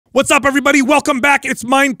What's up, everybody? Welcome back. It's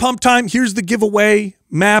Mind Pump time. Here's the giveaway,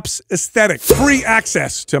 MAPS Aesthetic. Free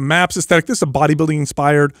access to MAPS Aesthetic. This is a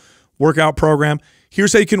bodybuilding-inspired workout program.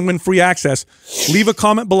 Here's how you can win free access. Leave a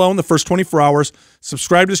comment below in the first 24 hours,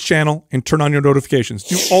 subscribe to this channel, and turn on your notifications.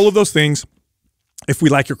 Do all of those things. If we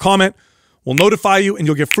like your comment, we'll notify you, and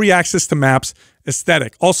you'll get free access to MAPS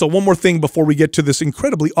Aesthetic. Also, one more thing before we get to this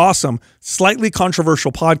incredibly awesome, slightly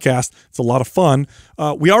controversial podcast. It's a lot of fun.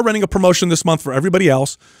 We are running a promotion this month for everybody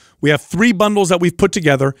else. We have 3 bundles that we've put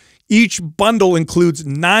together. Each bundle includes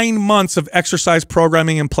 9 months of exercise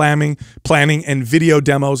programming and planning and video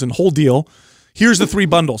demos and whole deal. Here's the 3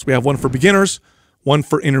 bundles. We have one for beginners, one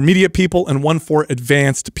for intermediate people, and one for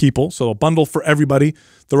advanced people. So a bundle for everybody.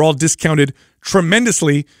 They're all discounted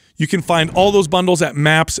tremendously. You can find all those bundles at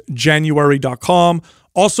mapsjanuary.com.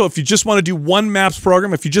 Also, if you just want to do one MAPS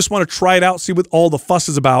program, if you just want to try it out, see what all the fuss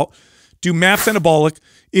is about, do MAPS Anabolic.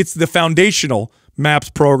 It's the foundational MAPS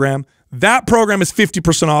program. That program is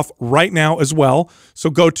 50% off right now as well. So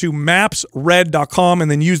go to mapsred.com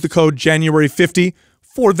and then use the code January50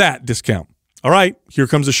 for that discount. All right, here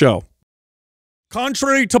comes the show.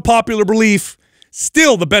 Contrary to popular belief,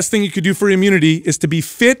 still the best thing you could do for immunity is to be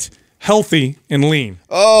fit, healthy, and lean.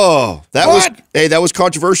 Oh, that was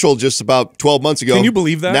controversial just about 12 months ago. Can you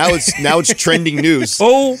believe that? Now it's trending news.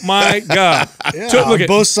 Oh my God! Yeah, so, look on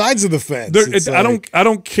both sides of the fence. I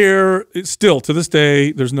don't care. Still to this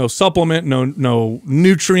day, there's no supplement, no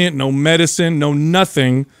nutrient, no medicine, no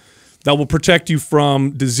nothing that will protect you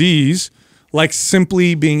from disease like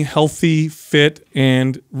simply being healthy, fit,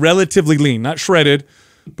 and relatively lean. Not shredded,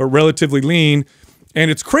 but relatively lean.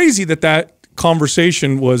 And it's crazy that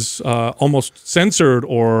conversation was almost censored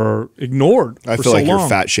or ignored. I feel like you're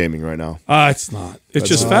fat shaming right now. It's not. It's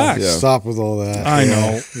just facts. Yeah. Stop with all that. I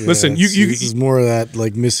know. Yeah, Listen, this is more of that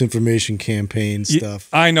like misinformation campaign stuff.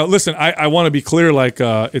 I know. Listen, I want to be clear. Like,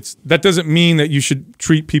 that doesn't mean that you should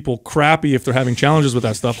treat people crappy if they're having challenges with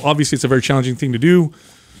that stuff. Obviously, it's a very challenging thing to do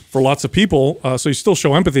for lots of people. So you still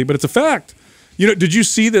show empathy, but it's a fact. You know, did you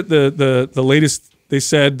see that the latest? They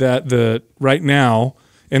said that right now.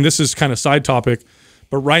 And this is kind of side topic,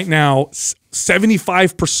 but right now,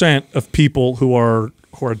 75% of people who are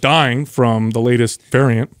dying from the latest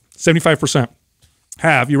variant, 75%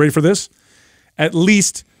 have, you ready for this? At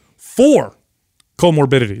least 4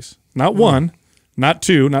 comorbidities. Not 1, not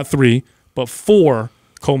 2, not 3, but 4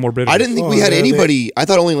 comorbidities. I didn't think we had anybody. I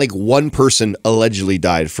thought only like 1 person allegedly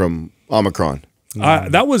died from Omicron.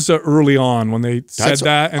 That was early on when they said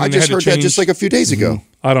that. And I just heard that just like a few days ago.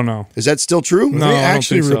 I don't know. Is that still true? Were they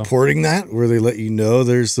actually reporting that, where they let you know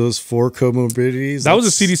there's those 4 comorbidities? That was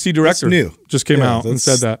a CDC director. That's new. Just came out and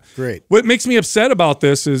said that. Great. What makes me upset about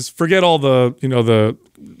this is forget all the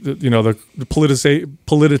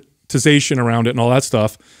politicization around it and all that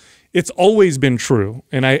stuff. It's always been true,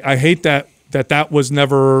 and I hate that was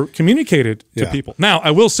never communicated to people. Now,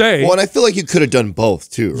 I will say, well, and I feel like you could have done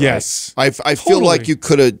both too, right? Yes. I feel like you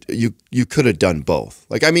could have done both.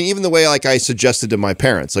 Like, I mean, even the way like I suggested to my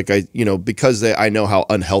parents, like because I know how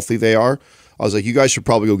unhealthy they are, I was like, you guys should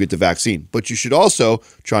probably go get the vaccine, but you should also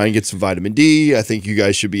try and get some vitamin D. I think you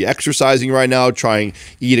guys should be exercising right now, try and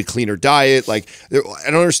eat a cleaner diet. Like,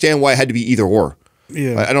 I don't understand why it had to be either or.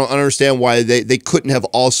 Yeah. I don't understand why they couldn't have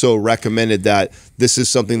also recommended that this is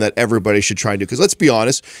something that everybody should try and do. Because let's be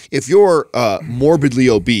honest, if you're morbidly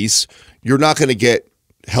obese, you're not going to get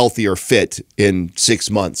healthy or fit in 6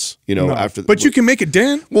 months, after. But you can make a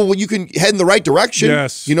dent. Well, you can head in the right direction.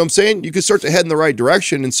 Yes. You know what I'm saying? You can start to head in the right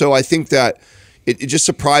direction. And so I think that it just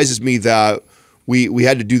surprises me that we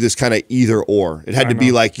had to do this kind of either or. It had to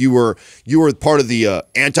be like you were part of the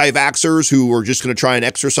anti-vaxxers who were just going to try and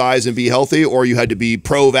exercise and be healthy, or you had to be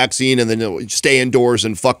pro-vaccine and then stay indoors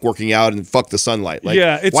and fuck working out and fuck the sunlight. Like,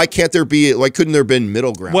 why couldn't there have been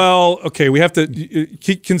middle ground? Well, okay, we have to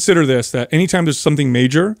consider this, that anytime there's something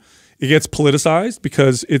major, it gets politicized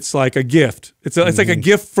because it's like a gift. It's like a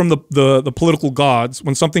gift from the political gods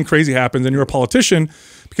when something crazy happens and you're a politician,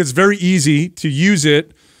 because it's very easy to use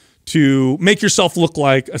it to make yourself look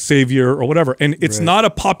like a savior or whatever. And it's not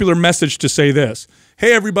a popular message to say this.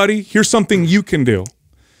 Hey, everybody, here's something you can do.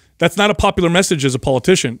 That's not a popular message as a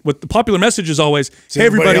politician. What the popular message is always, hey,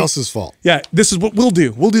 everybody else's fault. Yeah, this is what we'll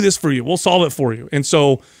do. We'll do this for you. We'll solve it for you. And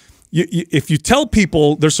so if you tell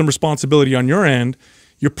people there's some responsibility on your end,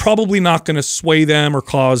 you're probably not going to sway them or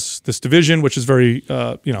cause this division, which is very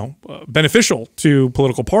beneficial to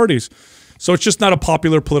political parties. So it's just not a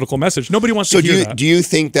popular political message. Nobody wants to hear that. Do you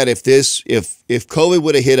think that if COVID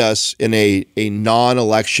would have hit us in a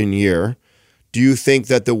non-election year, do you think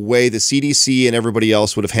that the way the CDC and everybody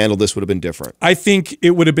else would have handled this would have been different? I think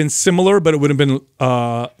it would have been similar, but it would have been,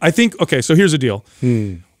 okay, so here's the deal.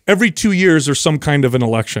 every 2 years there's some kind of an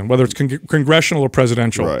election, whether it's congressional or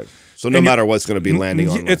presidential. Right. So no matter what's going to be landing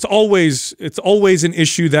on. It's always an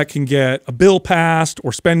issue that can get a bill passed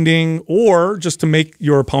or spending, or just to make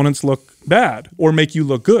your opponents look bad or make you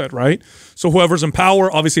look good, right? So whoever's in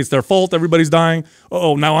power, obviously it's their fault. Everybody's dying.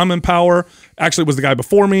 Oh, now I'm in power. Actually, it was the guy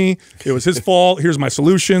before me. It was his fault. Here's my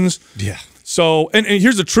solutions. Yeah. So, and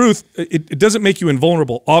here's the truth. It doesn't make you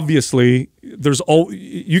invulnerable. Obviously,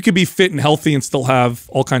 you could be fit and healthy and still have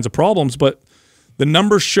all kinds of problems, but the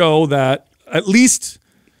numbers show that at least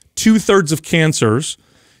 2/3 of cancers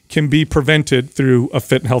can be prevented through a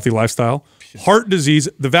fit and healthy lifestyle. Heart disease,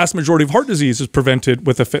 the vast majority of heart disease is prevented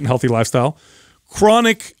with a fit and healthy lifestyle.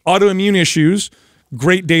 Chronic autoimmune issues,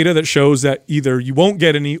 great data that shows that either you won't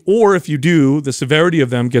get any, or if you do, the severity of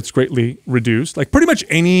them gets greatly reduced. Like pretty much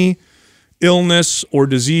any illness or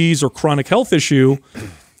disease or chronic health issue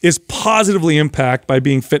is positively impacted by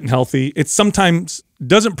being fit and healthy. It sometimes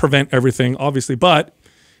doesn't prevent everything, obviously, but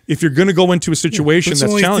if you're going to go into a situation that's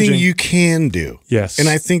challenging, the only thing you can do. Yes. And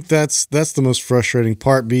I think that's the most frustrating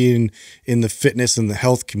part, being in the fitness and the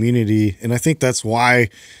health community. And I think that's why,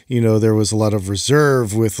 there was a lot of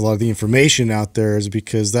reserve with a lot of the information out there, is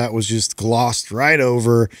because that was just glossed right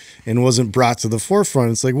over and wasn't brought to the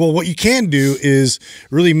forefront. It's like, well, what you can do is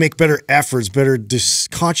really make better efforts, better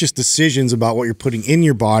conscious decisions about what you're putting in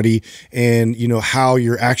your body, and, how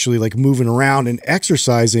you're actually like moving around and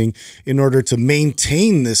exercising in order to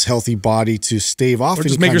maintain this healthy body, to stave off, or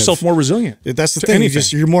just make yourself more resilient. That's the thing.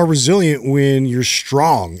 You're more resilient when you're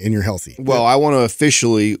strong and you're healthy. Well, I want to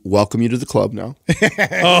officially welcome you to the club now.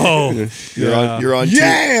 You're on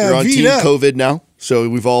team COVID now. So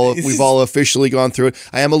we've all officially gone through it.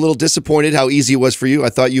 I am a little disappointed how easy it was for you. I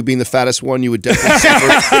thought you being the fattest one, you would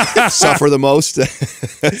definitely suffer the most.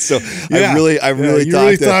 So I really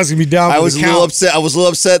thought it was gonna be down. I was a little upset. I was a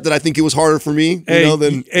little upset that I think it was harder for me.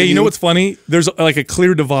 You know what's funny? There's like a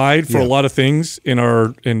clear divide for a lot of things in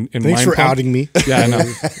our in Thanks Mind for Pump. outing me. Yeah, I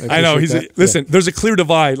know. I know. Listen. There's a clear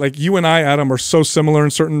divide. Like you and I, Adam, are so similar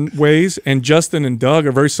in certain ways, and Justin and Doug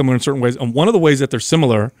are very similar in certain ways. And one of the ways that they're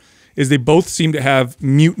similar is they both seem to have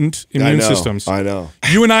mutant immune systems. I know.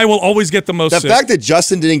 You and I will always get the most sick. The fact that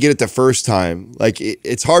Justin didn't get it the first time, like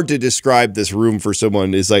it's hard to describe this room for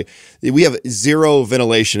someone. Is like we have zero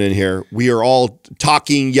ventilation in here. We are all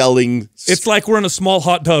talking, yelling. It's like we're in a small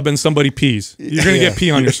hot tub and somebody pees. You're going to get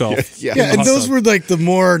pee on yourself. Yeah, and those were like the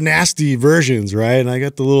more nasty versions, right? And I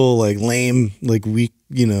got the little like lame, like weak,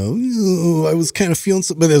 I was kind of feeling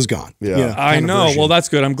something, but it was gone. Yeah, I know. Well, that's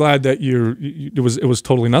good. I'm glad that it was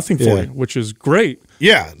totally nothing for you, which is great.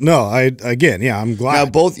 Yeah, no, I'm glad. Now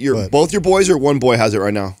both your boys, or one boy has it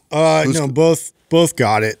right now? No, both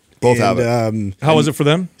got it. Both have it. How was it for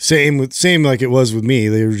them? Same like it was with me.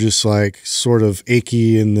 They were just like sort of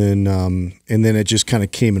achy, and then it just kind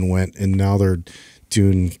of came and went, and now they're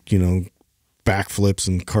doing backflips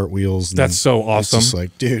and cartwheels. And that's so awesome. It's just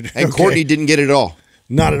like, dude. And Courtney didn't get it at all.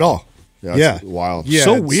 Not at all. Yeah, wild. Yeah,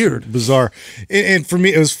 so weird, bizarre. And for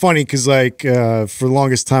me, it was funny because like for the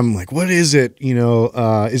longest time, I'm like, what is it?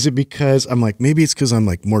 Is it because I'm like, maybe it's because I'm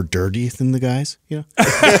like more dirty than the guys? Maybe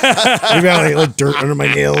I like dirt under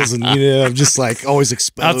my nails, and I'm just like always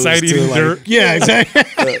exposed outside eating dirt. Yeah,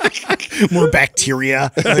 exactly. More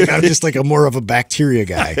bacteria. Like, I'm just like more of a bacteria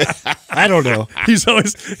guy. I don't know. He's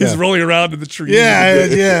rolling around in the tree.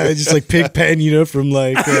 Yeah. Just like pig pen, from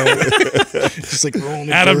like just like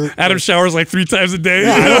rolling. Adam showers like 3 times a day.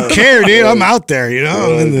 Yeah, I don't care, dude. I'm out there,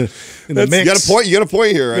 I'm in the mix. You got a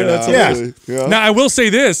point here right now. Yeah. Now I will say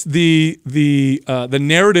this: the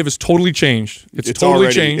narrative is totally changed. It's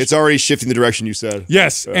totally changed. It's already shifting the direction you said.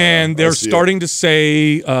 Yes, and they're starting to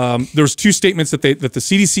say there's 2 statements that the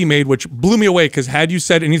CDC made, which blew me away. Because had you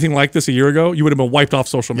said anything like this a year ago, you would have been wiped off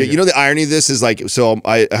social media. Yeah, the irony of this is like, so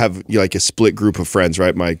I have like a split group of friends,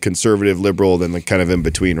 right? My conservative, liberal, then like kind of in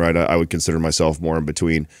between, right? I would consider myself more in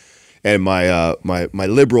between. And my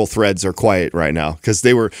liberal threads are quiet right now because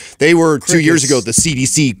they were Crickets. 2 years ago the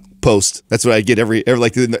CDC post. That's what I get every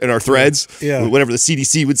like in our threads. Yeah. Whatever the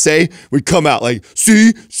CDC would say, we'd come out like,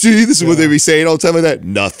 see, this is what they'd be saying all the time like that.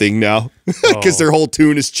 Nothing now because their whole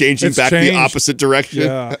tune is changing the opposite direction.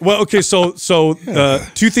 Yeah. Well, okay, so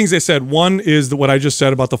 2 things they said. One is what I just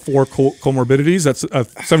said about the 4 comorbidities. That's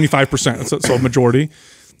 75%. So a majority.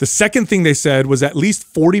 The second thing they said was at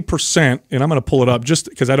least 40%, and I'm going to pull it up just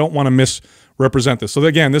because I don't want to misrepresent this. So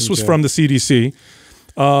again, this was from the CDC.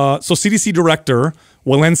 So CDC Director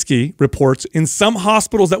Walensky reports, in some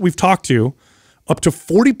hospitals that we've talked to, up to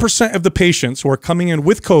 40% of the patients who are coming in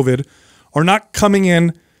with COVID are not coming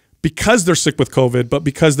in because they're sick with COVID, but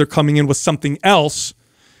because they're coming in with something else.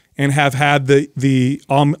 and have had the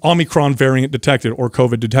Omicron variant detected or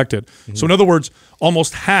COVID detected. So in other words,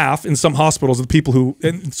 almost half in some hospitals of the people who,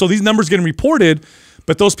 and so these numbers getting reported,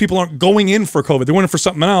 but those people aren't going in for COVID. They're going in for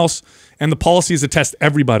something else, and the policy is to test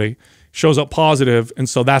everybody. Shows up positive, and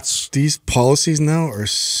so that's... These policies now are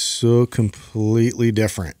so completely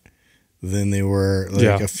different than they were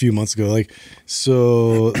like a few months ago. Like,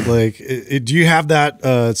 so like, do you have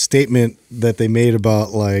that statement that they made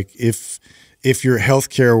about like if you're a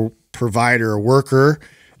healthcare provider or worker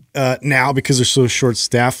now, because they're so short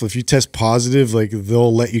staffed, if you test positive, like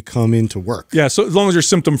they'll let you come into work. Yeah, so as long as you're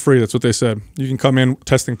symptom free, that's what they said. You can come in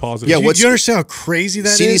testing positive. Yeah, Do you understand how crazy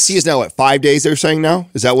that is? CDC is now at 5 days, they're saying now?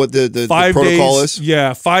 Is that what the protocol is?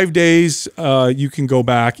 Yeah, 5 days you can go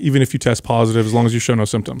back even if you test positive as long as you show no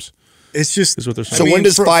symptoms. It's just is what they're saying. So when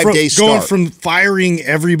does 5 days start? Going from firing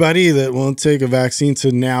everybody that won't take a vaccine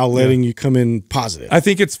to now letting you come in positive. I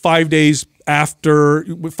think it's 5 days after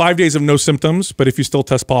 5 days of no symptoms, but if you still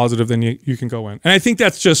test positive, then you can go in. And I think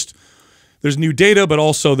that's just, there's new data, but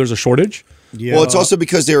also there's a shortage. Yeah. Well, it's also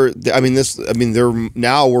because they're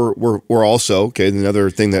now we're also, okay, another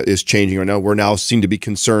thing that is changing right now, we're now seem to be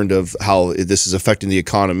concerned of how this is affecting the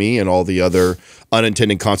economy and all the other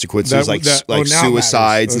unintended consequences like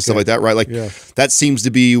suicides and stuff like that, right? Like that seems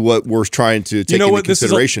to be what we're trying to take into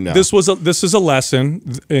consideration now. This is a lesson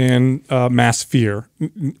in mass fear,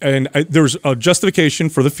 and there's a justification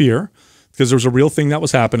for the fear because there's a real thing that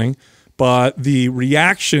was happening. But the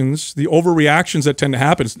reactions, the overreactions that tend to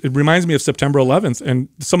happen, it reminds me of September 11th and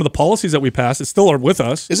some of the policies that we passed, still are with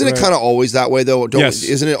us. Isn't it kind of always that way, though? Yes.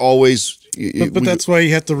 Isn't it always... But that's why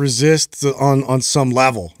you have to resist on some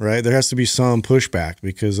level, right? There has to be some pushback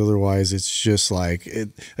because otherwise it's just like,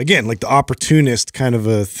 again, like the opportunist kind of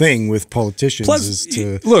a thing with politicians. Plus, is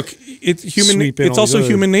to look, it's also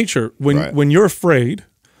human nature. When you're afraid,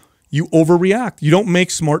 you overreact. You don't make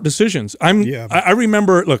smart decisions. I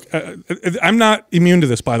remember, look, I'm not immune to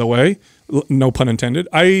this, by the way, no pun intended.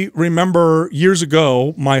 I remember years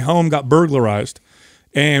ago, my home got burglarized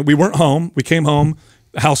and we weren't home. We came home,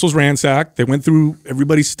 the house was ransacked. They went through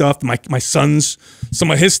everybody's stuff. My son's, some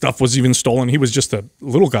of his stuff was even stolen. He was just a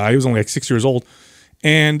little guy. He was only like 6 years old.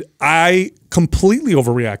 And I completely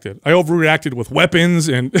overreacted. I overreacted with weapons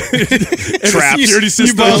and traps, security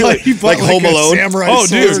system, like Home Alone. Oh,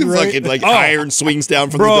 dude, fucking iron swings down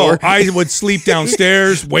from the door. I would sleep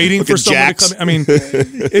downstairs waiting for someone to come. I mean,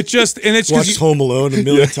 it's just watched Home Alone a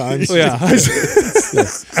million times. Yeah, he's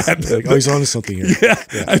onto something here. Yeah,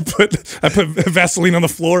 I put Vaseline on the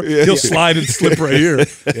floor. He'll slide and slip right here.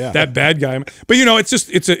 That bad guy. But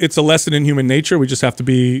it's a lesson in human nature. We just have to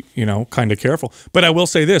be kind of careful. But I will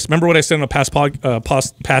say this. Remember what I said in a past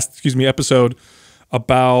episode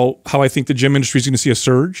about how I think the gym industry is going to see a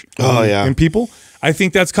surge in people? I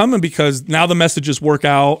think that's coming because now the messages work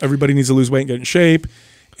out. Everybody needs to lose weight and get in shape.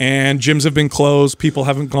 And gyms have been closed. People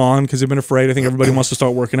haven't gone because they've been afraid. I think everybody wants to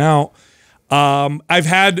start working out. I've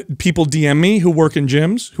had people DM me who work in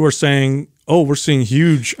gyms who are saying, oh, we're seeing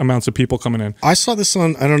huge amounts of people coming in. I saw this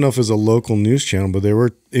on, I don't know if it was a local news channel, but they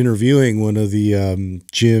were interviewing one of the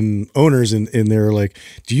gym owners, and they were like,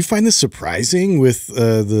 do you find this surprising with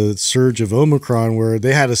the surge of Omicron where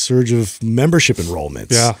they had a surge of membership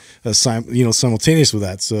enrollments? Yeah. Simultaneous with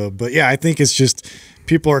that. So, but yeah, I think it's just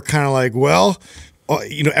people are kind of like, well,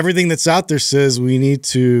 everything that's out there says we need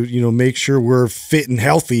to, make sure we're fit and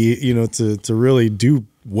healthy, to really do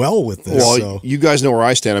well with this. Well, you guys know where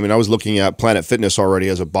I stand. I mean, I was looking at Planet Fitness already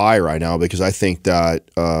as a buy right now because I think that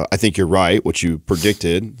I think you're right, what you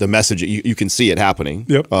predicted. The message, you can see it happening.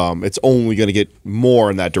 Yep. It's only going to get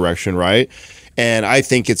more in that direction, right? And I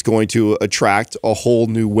think it's going to attract a whole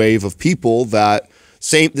new wave of people that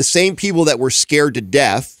the same people that were scared to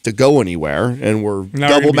death to go anywhere and were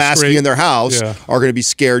double masking in their house are going to be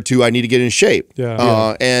scared to, I need to get in shape.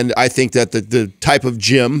 And I think that the type of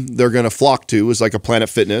gym they're going to flock to is like a Planet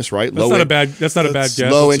Fitness, right? That's not a bad guess.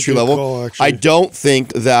 Low entry level. Call, I don't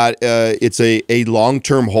think that it's a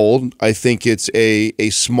long-term hold. I think it's a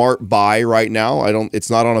smart buy right now. It's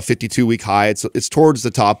not on a 52-week high. It's towards the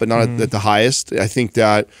top, but not at the highest. I think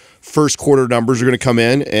that first quarter numbers are going to come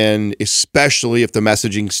in, and especially if the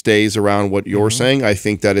messaging stays around what you're saying, I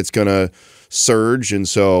think that it's going to surge. And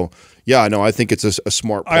so, yeah, no, I think it's a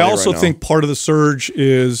smart play. I also think part of the surge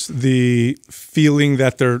is the feeling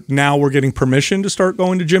that we're getting permission to start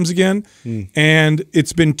going to gyms again. And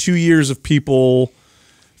it's been 2 years of people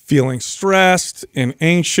feeling stressed and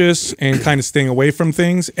anxious and kind of staying away from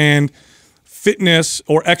things. And fitness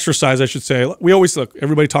or exercise, I should say. We always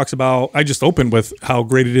everybody talks about, I just opened with how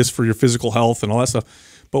great it is for your physical health and all that stuff.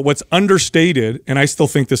 But what's understated, and I still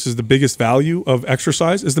think this is the biggest value of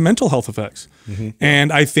exercise, is the mental health effects.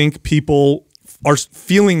 And I think people are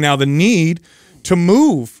feeling now the need to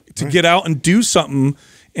move, to get out and do something.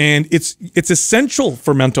 And it's essential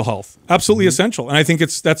for mental health, absolutely essential. And I think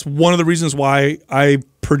that's one of the reasons why I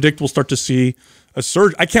predict we'll start to see a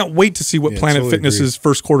surge. I can't wait to see what Planet Fitness's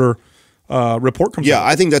first quarter report comes out.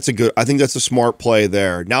 I think that's a smart play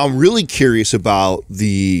there. Now I'm really curious about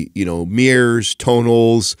the, mirrors,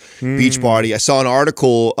 tonals, Beachbody. I saw an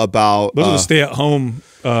article about those are the stay-at-home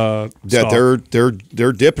they're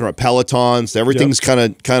dipping right. Pelotons, everything's kind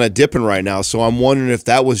of dipping right now. So I'm wondering if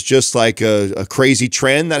that was just like a crazy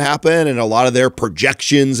trend that happened, and a lot of their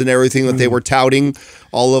projections and everything that they were touting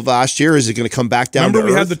all of last year, is it going to come back down?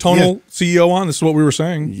 Remember, we had the tonal CEO on. This is what we were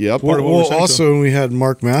saying. Yep. Well, also we had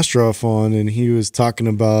Mark Mastroff on, and he was talking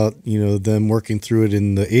about them working through it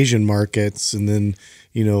in the Asian markets, and then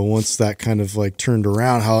once that kind of like turned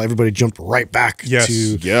around, how everybody jumped right back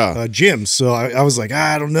to gyms. So I was like,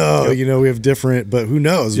 I don't know, we have different, but who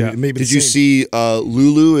knows? Maybe. Did you see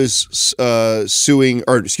Lulu is suing,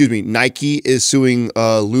 or excuse me, Nike is suing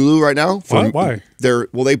Lulu right now? Why?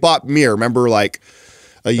 They bought Mirror. Remember, like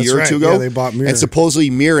a year or two ago? Yeah, they bought Mirror. And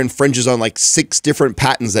supposedly Mirror infringes on like 6 different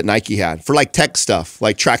patents that Nike had for like tech stuff,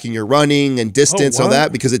 like tracking your running and distance on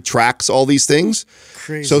that, because it tracks all these things.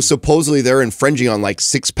 Crazy. So supposedly they're infringing on like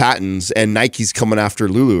 6 patents, and Nike's coming after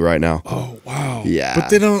Lulu right now. Oh, wow. Yeah. But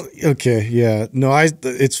they don't, No,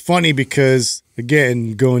 it's funny because,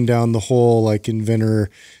 again, going down the whole like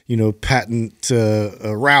inventor, patent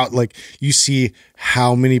route, like you see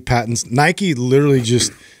how many patents Nike literally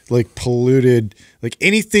just like polluted, like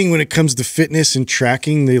anything when it comes to fitness and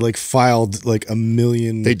tracking, they like filed like 1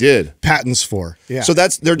 million patents for. Yeah. So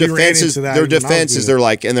that's their defense is they're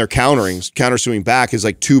like, and they're countersuing back is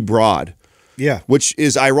like too broad. Yeah. Which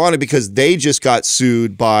is ironic because they just got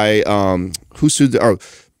sued by who sued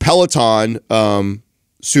Peloton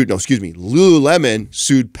Lululemon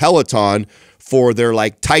sued Peloton for their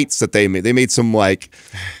like tights that they made. They made some like,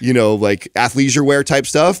 like athleisure wear type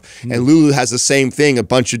stuff. And Lulu has the same thing, a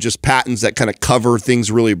bunch of just patents that kind of cover things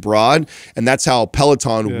really broad. And that's how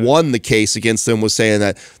Peloton won the case against them, was saying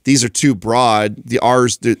that these are too broad.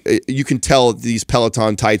 You can tell these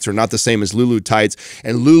Peloton tights are not the same as Lulu tights.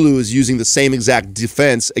 And Lulu is using the same exact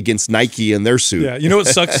defense against Nike and their suit. Yeah, you know what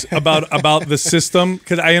sucks about the system?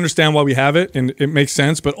 Because I understand why we have it, and it makes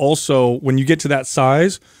sense. But also, when you get to that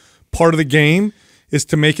size, part of the game is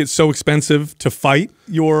to make it so expensive to fight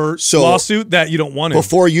your lawsuit that you don't want it.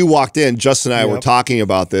 Before you walked in, Justin and I were talking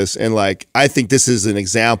about this, and like I think this is an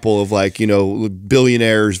example of like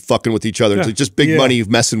billionaires fucking with each other. It's like just big money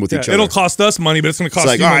messing with each other. It'll cost us money, but it's going to cost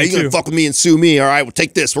you money. All right, you're going to fuck with me and sue me. All right, well,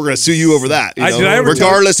 take this. We're going to sue you over that.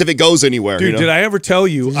 Regardless if it goes anywhere. Dude, did I ever tell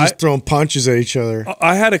you? Just throwing punches at each other.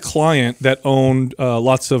 I had a client that owned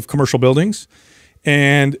lots of commercial buildings.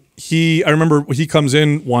 And I remember he comes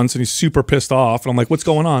in once and he's super pissed off. And I'm like, what's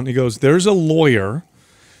going on? He goes, there's a lawyer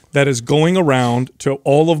that is going around to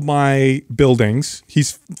all of my buildings.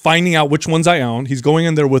 He's finding out which ones I own. He's going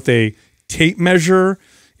in there with a tape measure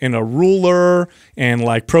and a ruler and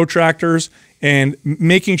like protractors and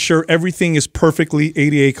making sure everything is perfectly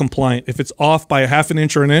ADA compliant. If it's off by a half an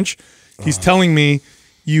inch or an inch, he's telling me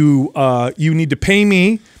you need to pay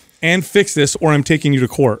me and fix this or I'm taking you to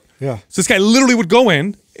court. Yeah. So this guy literally would go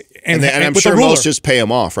in and I'm sure most just pay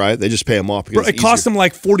him off, right? They just pay him off because it cost him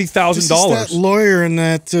like $40,000. That lawyer in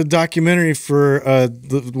that documentary for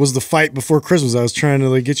was the fight before Christmas. I was trying to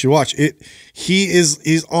like get you to watch it.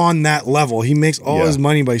 He's on that level. He makes all his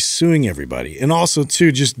money by suing everybody, and also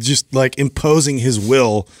too just like imposing his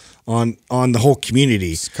will on the whole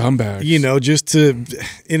community. Scumbags. Just to,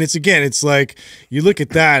 and it's like, you look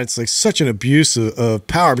at that, it's like such an abuse of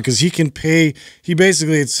power, because he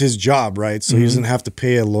basically, it's his job, right? So he doesn't have to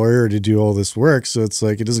pay a lawyer to do all this work. So it's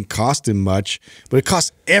like, it doesn't cost him much, but it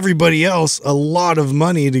costs everybody else a lot of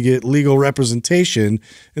money to get legal representation.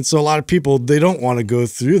 And so a lot of people, they don't want to go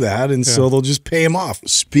through that. And so they'll just pay him off.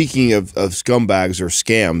 Speaking of scumbags or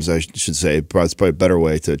scams, I should say, that's probably a better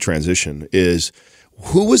way to transition, is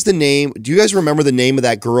who was the name? Do you guys remember the name of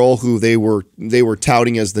that girl who they were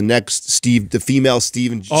touting as the next the female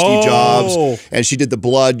Steve Jobs, and she did the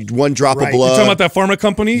blood, one drop of blood. You're talking about that pharma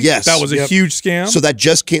company? Yes, that was a huge scam. So that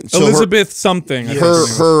just came. So Elizabeth something.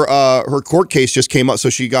 Her court case just came up. So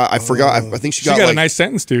she got. I forgot. I think she got a nice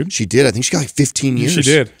sentence, dude. She did. I think she got like 15 years. She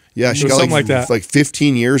did. Yeah, she It was got something like that. like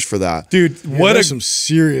 15 years for that. Dude, what There's a some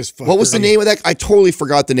serious. What was the name of that? I totally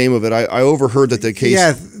forgot the name of it. I overheard that the case.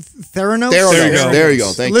 Yeah, Theranos. There you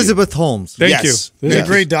go. Thank you. Elizabeth Holmes. Thank you. There's a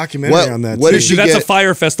great documentary on that. What too. did she That's get? a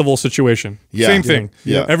fire festival situation. Yeah. Same thing.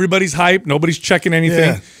 Yeah. Everybody's hyped. Nobody's checking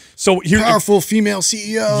anything. Yeah. So here, Powerful female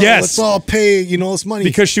CEO. Yes. Let's all pay, this money.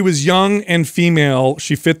 because she was young and female,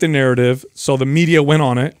 she fit the narrative. So the media went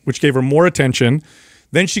on it, which gave her more attention.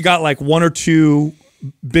 Then she got like one or two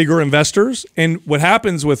bigger investors. And what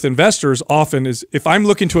happens with investors often is if I'm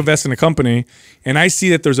looking to invest in a company and I see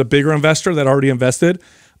that there's a bigger investor that already invested,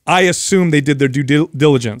 I assume they did their due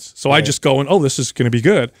diligence. So I just go and, oh, this is going to be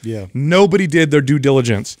good. Yeah. Nobody did their due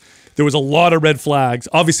diligence. There was a lot of red flags.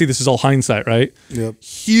 Obviously, this is all hindsight, right? Yep.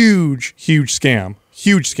 Huge scam.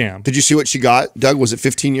 Huge scam. Did you see what she got, Doug? Was it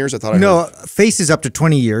 15 years? I thought I No, heard. face is up to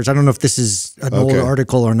 20 years. I don't know if this is an old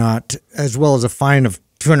article or not, as well as a fine of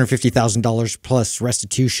 $250,000 plus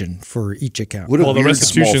restitution for each account. What a Well, the weird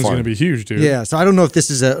restitution is small going to fine. be huge, dude. Yeah, so I don't know if this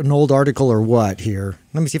is an old article or what here.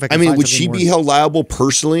 Let me see if I can I mean, find would something she more. be held liable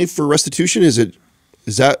personally for restitution? Is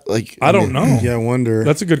that like? I don't know. Yeah, I wonder.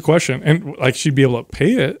 That's a good question. And like she'd be able to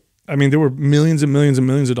pay it. I mean, there were millions and millions and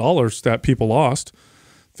millions of dollars that people lost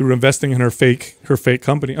through investing in her fake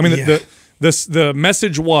company. I mean, the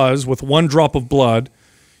message was with one drop of blood,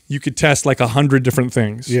 you could test like 100 different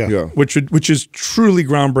things. Yeah. Which is truly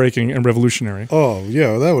groundbreaking and revolutionary. Oh,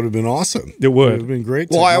 yeah, that would have been awesome. It would. have been great.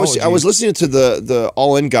 Well, I was technology. listening to the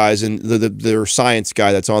All In guys, and their science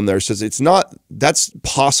guy that's on there says that's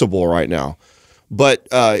possible right now. But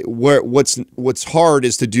what's hard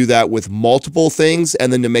is to do that with multiple things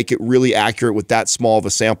and then to make it really accurate with that small of a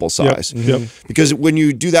sample size. Yep. Because when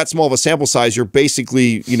you do that small of a sample size, you're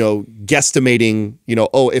basically guesstimating.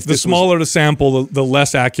 If The smaller the sample, the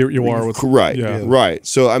less accurate you are with. Correct. Yeah. Right.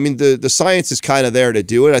 So I mean, the science is kind of there to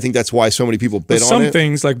do it. I think that's why so many people bid on Some it.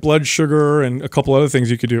 things like blood sugar and a couple other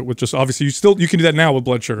things you could do it with. Just obviously you can do that now with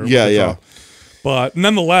blood sugar. Yeah. But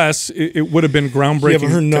nonetheless, it would have been groundbreaking. Yeah, but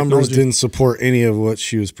her numbers technology. didn't support any of what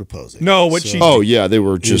she was proposing. No, what So she. Oh yeah, they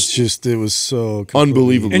were it was so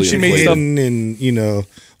unbelievably And she made stuff- hidden and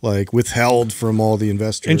like withheld from all the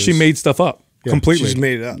investors. And she made stuff up completely. She just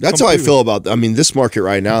made it up. That's how I feel about. I mean, this market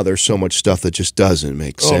right now. There's so much stuff that just doesn't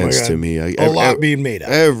make Oh my sense God. to me. A lot being made up.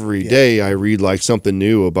 Every day I read like something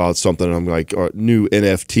new about something. And I'm like new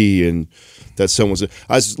NFT and that someone's.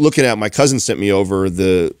 I was looking at, my cousin sent me over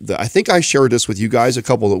the. I think I shared this with you guys a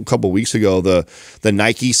couple weeks ago. The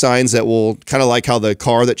Nike signs that will kind of like how the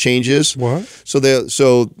car that changes. What? So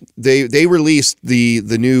they released the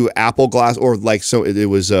new Apple glass, or like, so it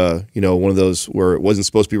was one of those where it wasn't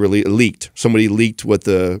supposed to be leaked. Somebody leaked what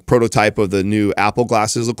the prototype of the new Apple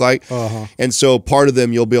glasses look like. And so part of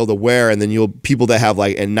them you'll be able to wear, and then people that have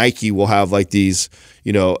like, and Nike will have like these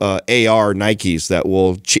AR Nikes that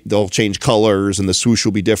they'll change colors, and the swoosh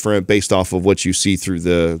will be different based off of what you see through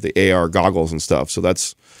the AR goggles and stuff. So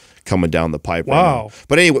that's coming down the pipe. Wow. Right now.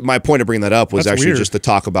 But anyway, my point of bringing that up was That's actually weird. just to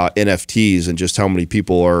talk about NFTs and just how many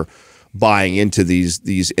people are buying into these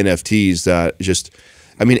NFTs that just,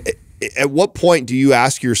 I mean, at what point do you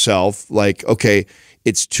ask yourself, like, okay,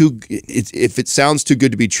 if it sounds too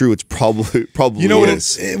good to be true, it's probably what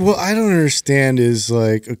is. Well, I don't understand is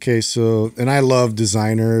like, okay, so, and I love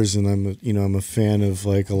designers, and I'm a fan of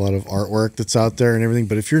like a lot of artwork that's out there and everything.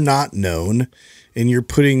 But if you're not known and you're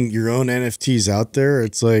putting your own NFTs out there,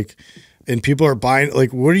 it's like, and people are buying,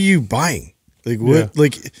 like, what are you buying? Like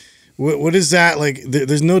what, what is that? Like,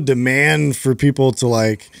 there's no demand for people to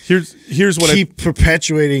like. Here's what keep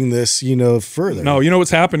perpetuating this, further. No, what's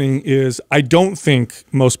happening is I don't think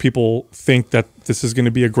most people think that this is going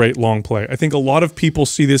to be a great long play. I think a lot of people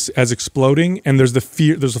see this as exploding, and there's the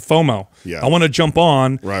fear, there's a FOMO. Yeah. I want to jump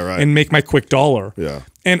on and make my quick dollar. Yeah.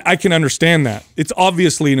 And I can understand that. It's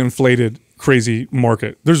obviously an inflated, crazy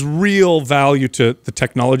market. There's real value to the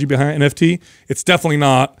technology behind NFT. It's definitely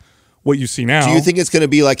not what you see now. Do you think it's going to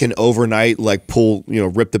be like an overnight, like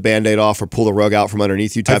rip the Band-Aid off or pull the rug out from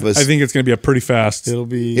underneath you type of? I think it's going to be a pretty fast.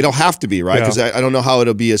 It'll have to be, right? Because I don't know how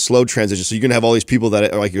it'll be a slow transition. So you're going to have all these people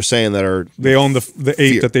that, like you're saying, that are they own the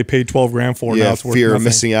ape that they paid $12,000 for. Yeah, now it's worth fear of nothing.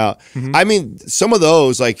 missing out. Mm-hmm. I mean, some of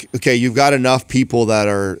those, like, okay, you've got enough people that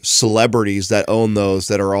are celebrities that own those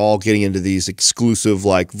that are all getting into these exclusive,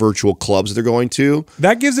 like, virtual clubs they're going to.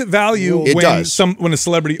 That gives it value It when dous. when a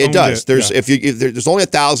celebrity It owns does. it. There's Yeah. if there's only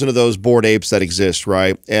 1,000 of those Bored Apes that exist,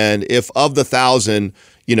 right? And if of the 1,000,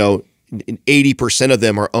 80% of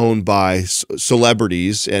them are owned by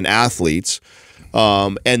celebrities and athletes,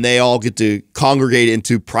 and they all get to congregate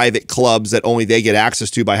into private clubs that only they get access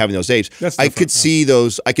to by having those apes. That's I different, could see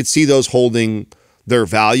those. I could see those holding their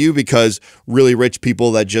value, because really rich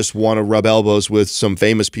people that just want to rub elbows with some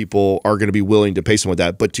famous people are going to be willing to pay some with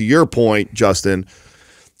that. But to your point, Justin,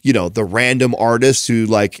 you know, the random artist who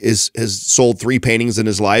like has sold 3 paintings in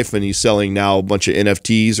his life and he's selling now a bunch of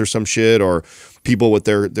NFTs or some shit, or people with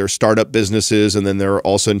their startup businesses, and then they're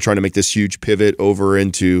all of a sudden trying to make this huge pivot over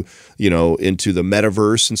into, you know, into the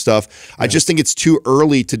metaverse and stuff. Yeah. I just think it's too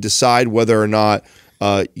early to decide whether or not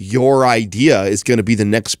your idea is going to be the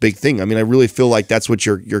next big thing. I mean, I really feel like that's what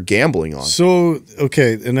you're gambling on. So,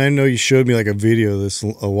 okay, and I know you showed me like a video of this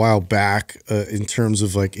a while back in terms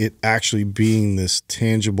of like it actually being this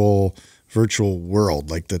tangible virtual world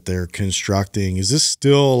like that they're constructing. Is this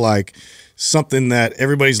still like something that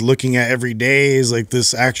everybody's looking at every day? Is like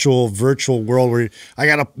this actual virtual world where I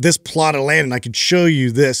got this plot of land and I could show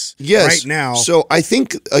you this right now? So I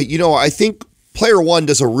think, you know, I think Player One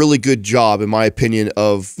does a really good job, in my opinion,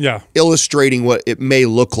 of illustrating what it may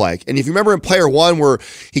look like. And if you remember in Player One where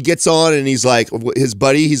he gets on and he's like, his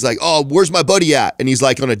buddy, he's like, oh, where's my buddy at? And he's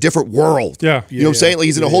like on a different world. Yeah. You know what I'm saying? Like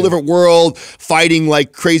he's in a whole different world fighting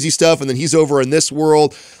like crazy stuff. And then he's over in this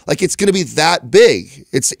world. Like it's going to be that big.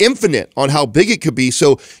 It's infinite on how big it could be.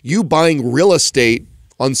 So you buying real estate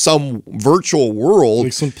on some virtual world,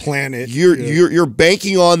 like some planet, you're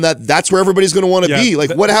banking on that. That's where everybody's going to want to be.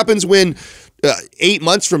 Like what happens when 8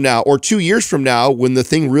 months from now or 2 years from now, when the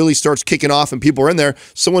thing really starts kicking off and people are in there,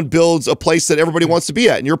 someone builds a place that everybody wants to be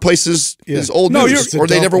at, and your place is old news, or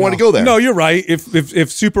they never want to go there. No, you're right.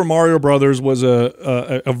 If Super Mario Brothers was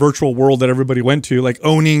a virtual world that everybody went to, like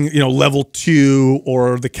owning, you know, level 2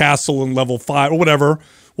 or the castle in level 5 or whatever,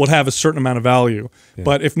 would have a certain amount of value.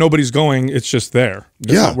 But if nobody's going, it's just there.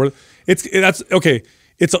 That's okay.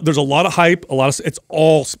 There's a lot of hype, it's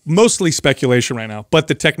all mostly speculation right now. But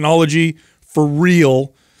the technology for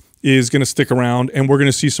real is going to stick around, and we're going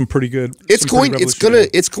to see some pretty good. NFTs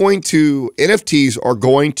are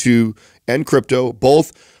going to, and crypto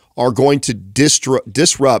both are going to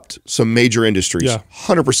disrupt some major industries.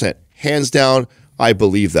 100%, hands down. I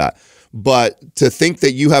believe that. But to think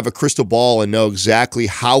that you have a crystal ball and know exactly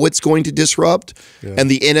how it's going to disrupt,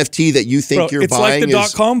 and the NFT that you think you're buying, it's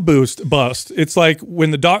like the .com bust. It's like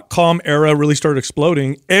when the .com era really started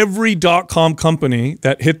exploding, every .com company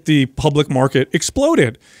that hit the public market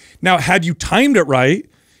exploded. Now, had you timed it right,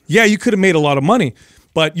 you could have made a lot of money.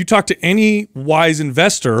 But you talk to any wise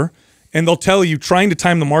investor, and they'll tell you trying to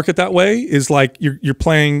time the market that way is like you're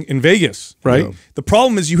playing in Vegas, right? Yeah. The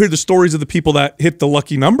problem is you hear the stories of the people that hit the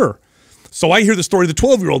lucky number. So I hear the story of the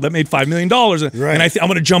 12-year-old that made $5 million, and I'm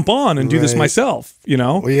going to jump on and do this myself, you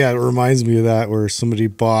know? Well, yeah, it reminds me of that where somebody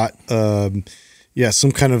bought, some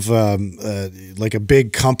kind of like a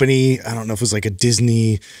big company. I don't know if it was like a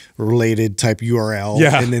Disney-related type URL.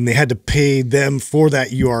 Yeah. And then they had to pay them for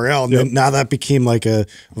that URL. And then now that became like a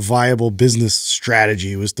viable business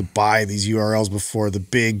strategy, was to buy these URLs before the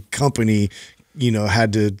big company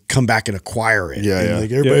had to come back and acquire it. Like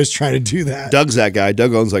everybody's trying to do that. Doug's that guy.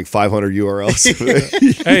 Doug owns like 500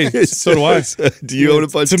 URLs. Hey, so do I. Do you own a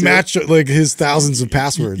bunch to match like his thousands of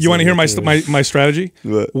passwords? You want to hear my strategy?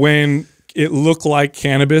 What? When it looked like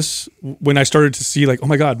cannabis, when I started to see like, oh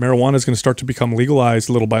my God, marijuana is going to start to become legalized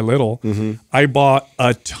little by little, I bought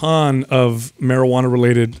a ton of marijuana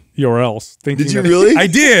related URLs. Did you really? I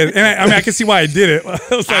did. And I mean, I can see why I did it. I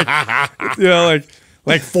was like,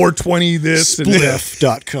 like 420 this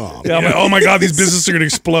Spliff.com. Yeah, I'm like, oh my God, these businesses are going to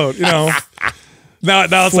explode, you know. Now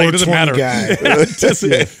it's like, it doesn't matter.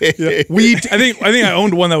 Weed. I think I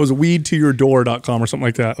owned one that was weedtoyourdoor.com or something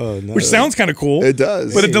like that. Oh, no. Which sounds kind of cool. It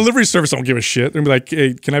does. But a delivery service don't give a shit. They'll be like,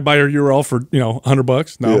 hey, can I buy your URL for,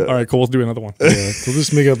 $100? No. Yeah. All right, cool. Let's do another one. Yeah. They'll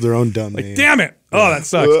just make up their own dumb name. Damn it. Oh, that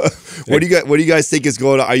sucks. What do you guys think is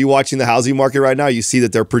going on? Are you watching the housing market right now? You see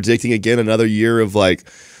that they're predicting again another year of like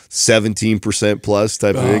 17% plus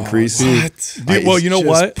type of increase. What? Dude, well, you know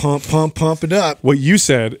what? Pump it up. What you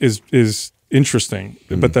said is interesting,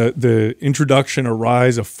 but the introduction or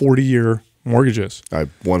rise of 40-year mortgages. I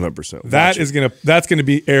 100%. That's gonna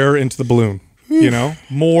be air into the balloon.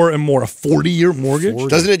 More and more. A 40-year mortgage.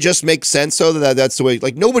 Doesn't it just make sense though that that's the way?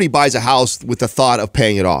 Like nobody buys a house with the thought of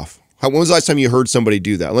paying it off. When was the last time you heard somebody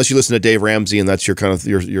do that? Unless you listen to Dave Ramsey and that's your kind of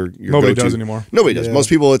your Nobody does anymore. Nobody does. Most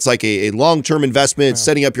people, it's like a long-term investment,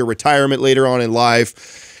 setting up your retirement later on in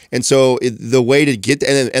life. And so the way to get,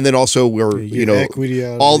 and then also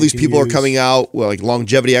all these people are coming out, like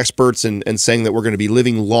longevity experts and saying that we're going to be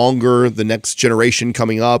living longer, the next generation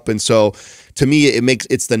coming up. And so to me,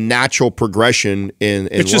 it's the natural progression in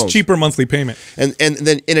it's just loans. Cheaper monthly payment. And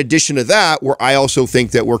then in addition to that, where I also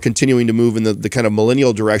think that we're continuing to move in the kind of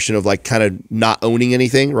millennial direction of like kind of not owning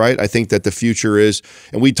anything, right? I think that the future is,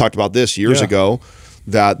 and we talked about this years ago,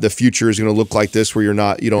 that the future is going to look like this, where you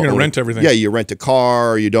don't You're gonna rent everything. Yeah, you rent a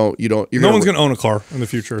car. No one's going to own a car in the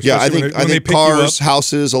future. Yeah, I think cars,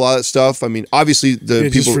 houses, a lot of stuff. I mean, obviously the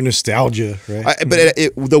people just for nostalgia, right? But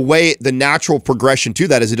the natural progression to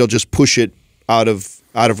that is it'll just push it out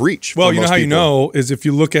of reach. Well, you know how you know is if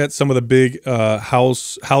you look at some of the big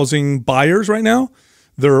housing buyers right now,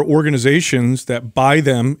 there are organizations that buy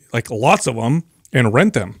them, like lots of them, and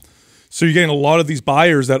rent them. So you're getting a lot of these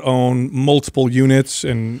buyers that own multiple units,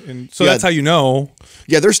 and so that's how you know.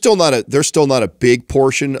 Yeah, there's still not a big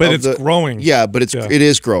portion, but it's growing. Yeah, but it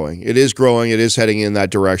is growing. It is growing. It is heading in that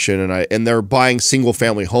direction, and they're buying single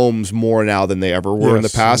family homes more now than they ever were in the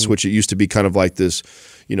past, which it used to be kind of like this,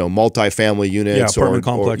 multi-family units apartment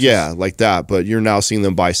complexes. Like that. But you're now seeing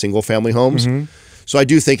them buy single family homes. So I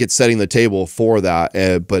do think it's setting the table for that.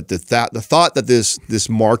 But the thought that this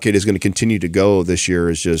market is going to continue to go this year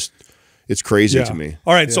is just. It's crazy to me.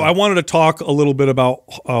 All right, so I wanted to talk a little bit about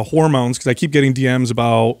hormones because I keep getting DMs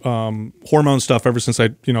about hormone stuff ever since I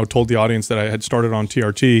told the audience that I had started on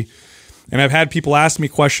TRT. And I've had people ask me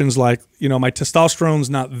questions like, my testosterone's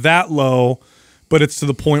not that low, but it's to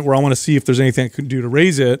the point where I want to see if there's anything I could do to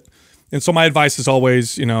raise it. And so my advice is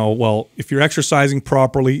always, well, if you're exercising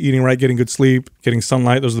properly, eating right, getting good sleep, getting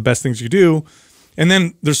sunlight, those are the best things you do. And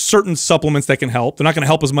then there's certain supplements that can help. They're not going to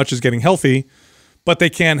help as much as getting healthy, but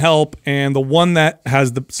they can help. And the one that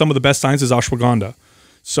has some of the best science is ashwagandha.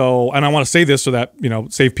 So, and I want to say this so that,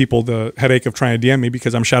 save people the headache of trying to DM me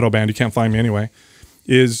because I'm shadow banned. You can't find me anyway,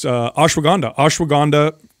 is ashwagandha.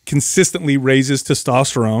 Ashwagandha consistently raises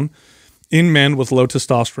testosterone in men with low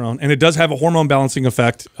testosterone. And it does have a hormone balancing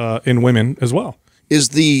effect in women as well. Is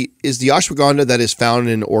the ashwagandha that is found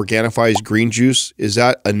in Organifi's green juice, is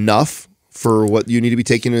that enough for what you need to be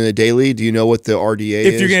taking in a daily? Do you know what the RDA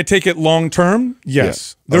is? If you're going to take it long term,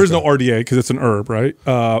 yes. Yeah. There is no RDA because it's an herb, right?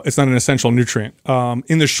 It's not an essential nutrient.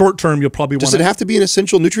 In the short term, you'll probably want. Does it have to be an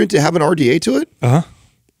essential nutrient to have an RDA to it?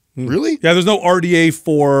 Really? Yeah. There's no RDA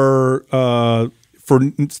for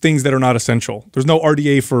things that are not essential. There's no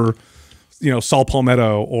RDA for saw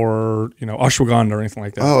palmetto or ashwagandha or anything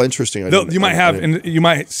like that. Oh, interesting. You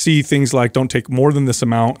might see things like don't take more than this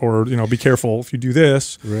amount, or be careful if you do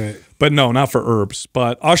this. Right. But no, not for herbs.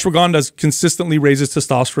 But ashwagandha consistently raises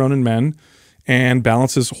testosterone in men and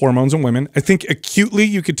balances hormones in women. I think acutely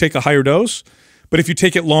you could take a higher dose, but if you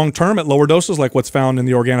take it long term at lower doses, like what's found in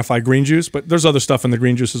the Organifi green juice, but there's other stuff in the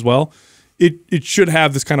green juice as well, it should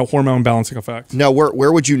have this kind of hormone balancing effect. Now,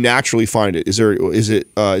 where would you naturally find it? Is it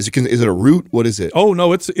a root? What is it? Oh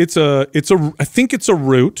no, I think it's a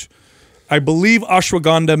root. I believe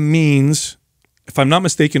ashwagandha means, if I'm not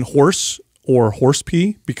mistaken, horse or horse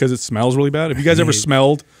pee, because it smells really bad. Have you guys ever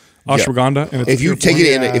smelled ashwagandha? And if you take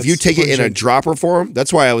it in a dropper form,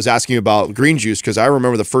 that's why I was asking about green juice, because I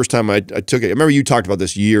remember the first time I took it. I remember you talked about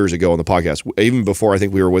this years ago on the podcast, even before I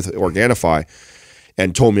think we were with Organifi,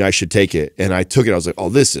 and told me I should take it, and I took it. I was like, oh,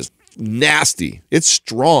 this is nasty. It's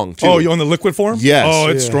strong too. Oh, you on the liquid form? Yes. Oh,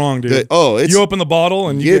 it's strong, dude. You open the bottle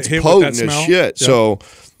and you get hit with that smell. As shit. Yeah. So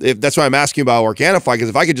that's why I'm asking about Organifi, because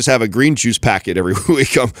if I could just have a green juice packet every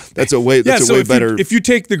week, that's a way better. If you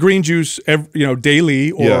take the green juice,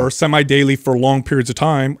 daily or semi-daily for long periods of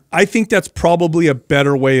time, I think that's probably a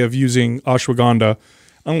better way of using ashwagandha,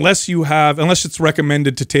 unless it's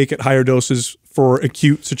recommended to take at higher doses for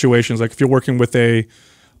acute situations, like if you're working with a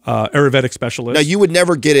Ayurvedic specialist. Now, you would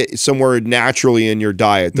never get it somewhere naturally in your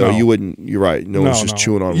diet, though. No. You wouldn't. You're right. No one's just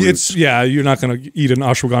chewing on roots. You're not going to eat an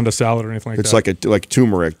ashwagandha salad or anything like that. It's like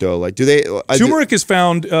turmeric, though. Like, do they? Turmeric is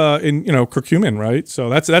found in curcumin, right? So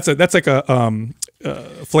that's like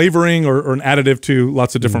a flavoring or an additive to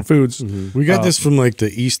lots of different foods. Mm-hmm. We got this from like the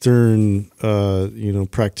Eastern,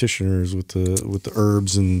 practitioners with the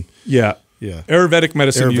herbs and Ayurvedic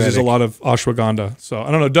medicine uses a lot of ashwagandha. So I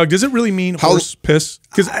don't know, Doug, does it really mean horse piss?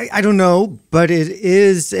 Because I don't know, but it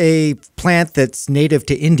is a plant that's native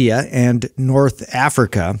to India and North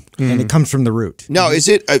Africa, and it comes from the root. Now, is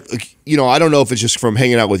it? I don't know if it's just from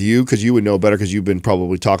hanging out with you, because you would know better because you've been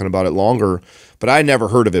probably talking about it longer. But I never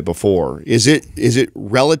heard of it before. Is it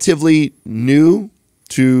relatively new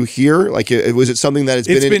to here? Like, was it something that has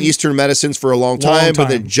been in Eastern medicines for a long time, but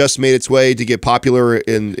then just made its way to get popular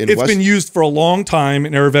in West? It's been used for a long time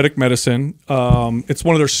in Ayurvedic medicine. It's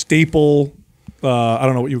one of their staple, I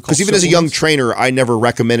don't know what you would call it. Because even as a young trainer, I never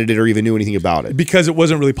recommended it or even knew anything about it. Because it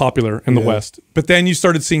wasn't really popular in the West. But then you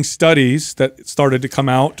started seeing studies that started to come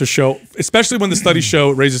out to show, especially when the studies show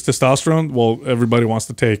it raises testosterone, well, everybody wants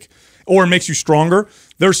to take, or it makes you stronger.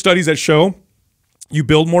 There are studies that show you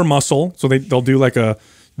build more muscle, so they'll do like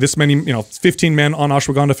this many, 15 men on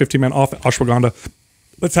ashwagandha, 15 men off ashwagandha.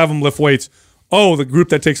 Let's have them lift weights. oh, the group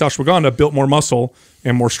that takes ashwagandha built more muscle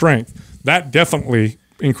and more strength. That definitely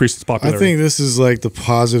increased its popularity. I think this is like the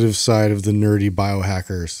positive side of the nerdy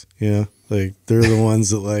biohackers. Yeah, like they're the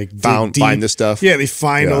ones that like find this stuff. Yeah, they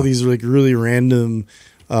find all these like really random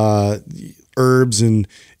herbs and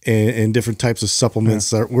different types of supplements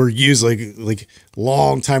that were used like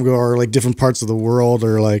long time ago, or like different parts of the world,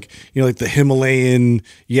 or like like the Himalayan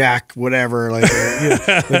yak, whatever. Like,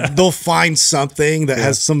 like they'll find something that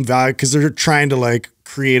has some value because they're trying to like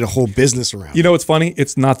create a whole business around. You know what's funny?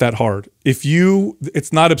 It's not that hard.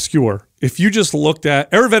 It's not obscure. If you just looked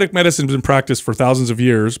at Ayurvedic medicine, has been practiced for thousands of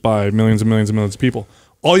years by millions and millions and millions of people.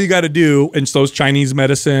 All you got to do, and so is Chinese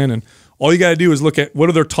medicine, and all you got to do is look at what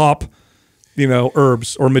are their top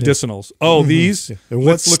herbs or medicinals. Oh, these. And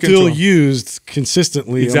what's still used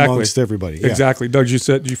consistently amongst everybody. Yeah. Exactly. Doug,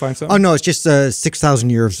 did you find something? Oh, no, it's just 6,000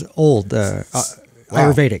 years old,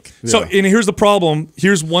 Ayurvedic. So, and here's the problem.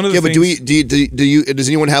 Here's one of the things. Yeah, but does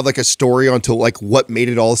anyone have like a story onto like what made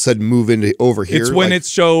it all of a sudden move into over here? It's when it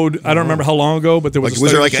showed, I don't remember how long ago, but there was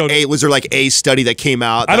was there like a study that came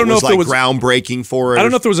out that was like groundbreaking for it? I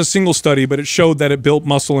don't know if there was a single study, but it showed that it built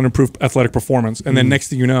muscle and improved athletic performance. And then next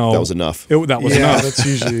thing you know, that was enough. That was enough. That's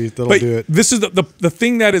usually, that'll but do it. This is the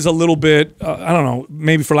thing that is a little bit, I don't know,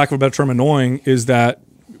 maybe for lack of a better term, annoying, is that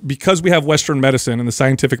because we have Western medicine and the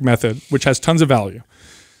scientific method, which has tons of value,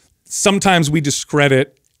 sometimes we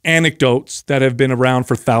discredit anecdotes that have been around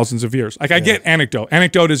for thousands of years. Like I get anecdote.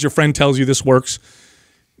 Anecdote is your friend tells you this works.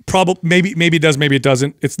 Probably, maybe it does, maybe it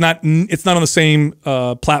doesn't. It's not on the same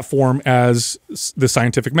platform as the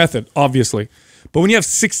scientific method, obviously. But when you have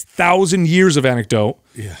 6,000 years of anecdote,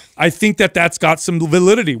 I think that's got some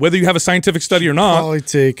validity, whether you have a scientific study or not. Probably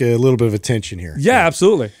take a little bit of attention here. Yeah,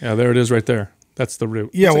 absolutely. Yeah, there it is right there. That's the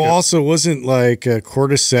root. Yeah, well, also wasn't like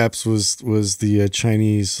cordyceps was the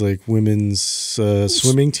Chinese like women's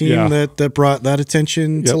swimming team that brought that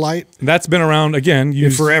attention to light. And that's been around again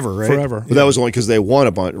forever, right? Forever. But that was only because they won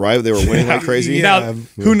a bunch, right? They were winning like crazy. Now,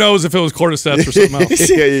 who knows if it was cordyceps or something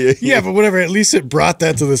else? Yeah, but whatever. At least it brought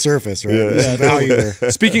that to the surface, right? There's value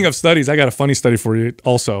there. Speaking of studies, I got a funny study for you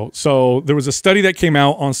also. So there was a study that came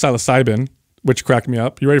out on psilocybin, which cracked me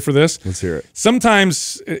up. You ready for this? Let's hear it.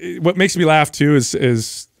 Sometimes what makes me laugh too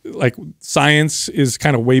is like science is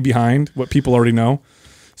kind of way behind what people already know.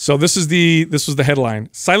 So this was the headline.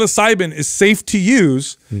 Psilocybin is safe to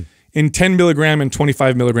use in 10 milligram and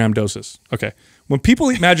 25 milligram doses. Okay. When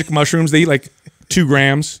people eat magic mushrooms, they eat like 2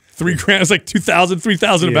 grams, 3 grams, like 2,000,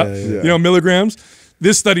 3,000 milligrams.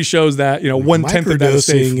 This study shows that 1/10 of that is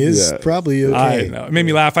safe. Is probably okay. I know. It made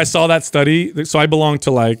me laugh. I saw that study. So I belong to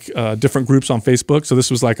like different groups on Facebook. So this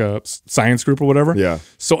was like a science group or whatever. Yeah.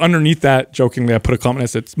 So underneath that, jokingly, I put a comment. I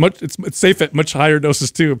said, "It's safe at much higher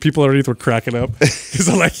doses too." And people underneath were cracking up because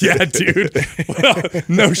I'm like, "Yeah, dude, well,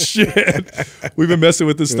 no shit. We've been messing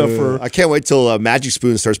with this stuff for." I can't wait till Magic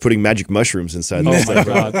Spoon starts putting magic mushrooms inside. Oh my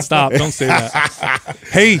god! Stop! Don't say that.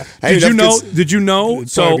 Hey, did you know? Did you know?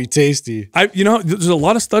 It'd probably be tasty. There's a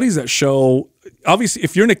lot of studies that show, obviously,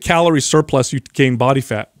 if you're in a calorie surplus, you gain body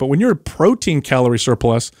fat. But when you're a protein calorie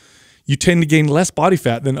surplus, you tend to gain less body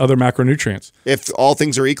fat than other macronutrients. If all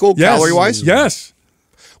things are equal, calorie-wise? Yes.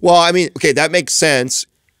 Well, I mean, okay, that makes sense.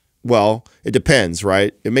 Well, it depends,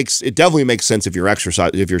 right? It definitely makes sense if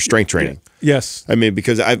you're strength training. Yes. I mean,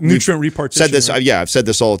 because I've nutrient repartition. Said this. Right? I've said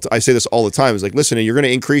this I say this all the time. It's like, listen, you're going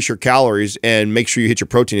to increase your calories and make sure you hit your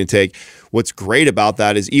protein intake. What's great about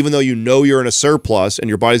that is even though you're in a surplus and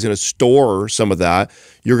your body's going to store some of that,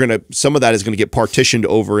 some of that is going to get partitioned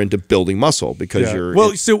over into building muscle because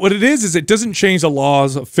so what it is it doesn't change the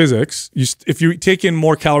laws of physics. If you take in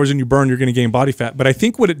more calories than you burn, you're going to gain body fat. But I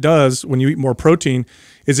think what it does when you eat more protein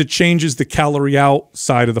is it changes the calorie out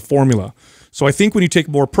side of the formula. So I think when you take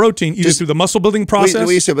more protein, either through the muscle building process.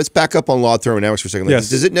 Wait, let's back up on law of thermodynamics for a second. Yes.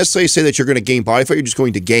 Does it necessarily say that you're going to gain body fat? Or you're just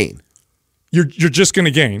going to gain. You're just going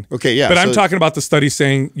to gain. Okay, yeah. But I'm talking about the study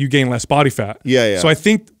saying you gain less body fat. Yeah. So I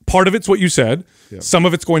think part of it's what you said. Yeah. Some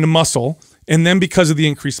of it's going to muscle. And then because of the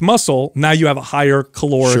increased muscle, now you have a higher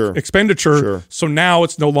caloric expenditure. Sure. So now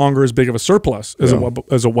it's no longer as big of a surplus as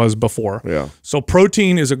it was before. Yeah. So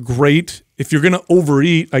protein is a great, if you're going to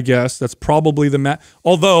overeat, I guess that's probably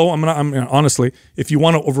although honestly, if you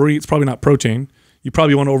want to overeat, it's probably not protein. You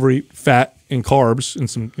probably want to overeat fat and carbs and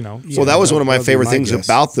some, So that was one of my favorite things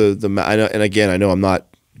about the I know, and again, I know I'm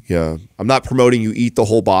I'm not promoting you eat the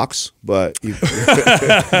whole box, but you,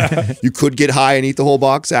 you could get high and eat the whole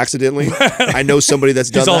box accidentally. I know somebody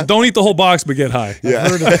that's done that. Don't eat the whole box, but get high. Yeah.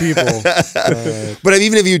 I've heard of people. But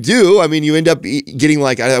even if you do, I mean, you end up getting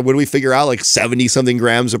like, what do we figure out? Like 70 something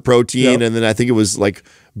grams of protein. And then I think it was like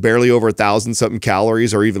barely over 1,000 something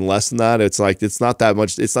calories or even less than that. It's like, it's not that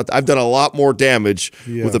much. It's not, I've done a lot more damage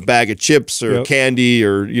with a bag of chips or candy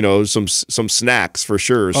or, you know, some snacks for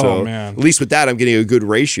sure. So man. At least with that, I'm getting a good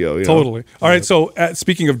ratio. You Totally. know? All right. So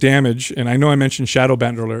speaking of damage, and I know I mentioned shadow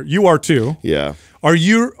band earlier, you are too. Yeah.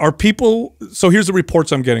 Are people, so here's the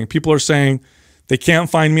reports I'm getting. People are saying they can't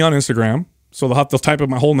find me on Instagram. So they'll type up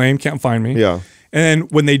my whole name, can't find me. Yeah.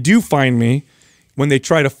 And when they do find me, when they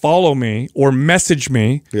try to follow me or message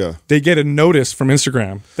me, they get a notice from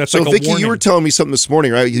Instagram. That's like a Vicky, warning. you were telling me something this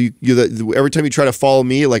morning, right? Every time you try to follow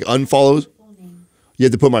me, like unfollows, you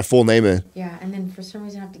have to put my full name in. Yeah, and then for some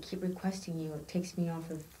reason I have to keep requesting you. It takes me off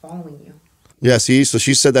of following you. Yeah, see, so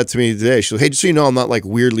she said that to me today. She was, hey, just so you know, I'm not like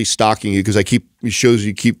weirdly stalking you because it shows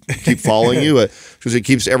you keep following you. Because it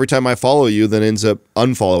keeps, every time I follow you, then ends up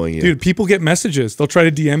unfollowing you. Dude, people get messages. They'll try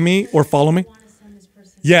to DM me or follow me.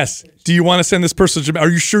 Yes. Do you want to send this person? Are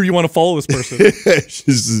you sure you want to follow this person?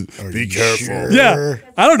 Be careful. Sure? Yeah.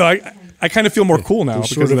 I don't know. I kind of feel more cool now.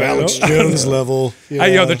 Sort of Alex Jones level.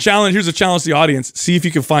 The challenge. Here's a challenge to the audience. See if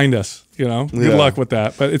you can find us. You know, good luck with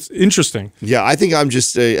that. But it's interesting. Yeah, I think I'm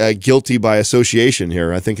just guilty by association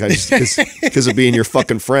here. I think I just because of being your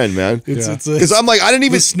fucking friend, man. Because I'm like, I didn't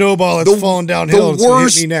even snowball that's falling downhill. The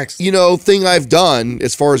worst, hit me next. Thing I've done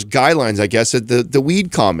as far as guidelines, I guess, at the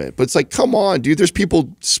weed comment. But it's like, come on, dude. There's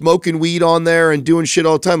people smoking weed on there and doing shit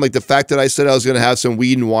all the time. Like the fact that I said I was going to have some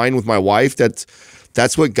weed and wine with my wife.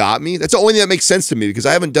 That's what got me. That's the only thing that makes sense to me because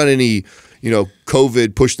I haven't done any,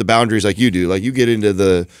 COVID push the boundaries like you do. Like you get into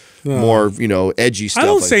the more, edgy stuff. I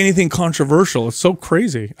don't say anything controversial. It's so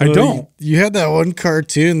crazy. I don't. You had that one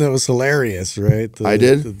cartoon that was hilarious, right? I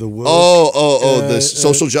did? The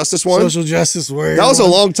social justice one? Social justice warrior. That was a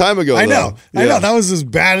long time ago, I know. That was as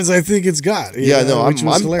bad as I think it's got.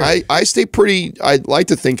 I stay pretty, I like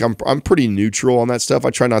to think I'm pretty neutral on that stuff. I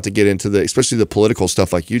try not to get into especially the political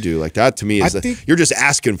stuff like you do. Like that to me is, you're just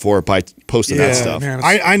asking for it by posting that stuff. Man,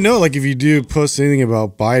 I know like if you do post anything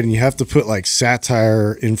about Biden, you have to put like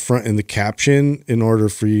satire in the caption in order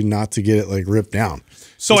for you not to get it like ripped down.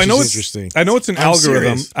 So I know it's interesting. I know it's an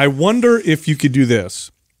algorithm. Serious. I wonder if you could do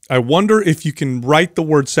this. I wonder if you can write the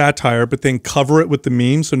word satire, but then cover it with the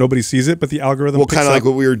meme so nobody sees it, but the algorithm. Well, kind of like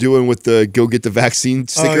what we were doing with the "Go Get the Vaccine"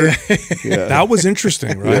 sticker. That was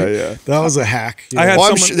interesting, right? Yeah. That was a hack.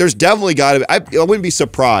 Yeah. There's definitely got to be. I wouldn't be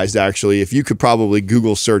surprised actually if you could probably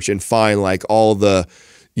Google search and find like all the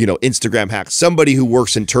Instagram hacks. Somebody who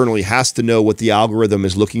works internally has to know what the algorithm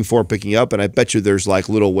is looking for and picking up, and I bet you there's like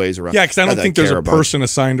little ways around. Yeah, because I don't think there's a person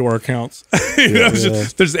assigned to our accounts.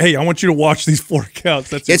 Hey, I want you to watch these 4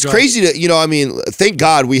 accounts. It's crazy to thank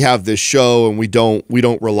God we have this show and we don't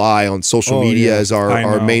rely on social media as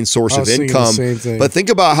our main source of income. But think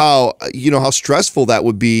about how how stressful that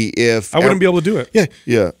would be if I wouldn't be able to do it.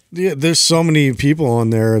 Yeah, there's so many people on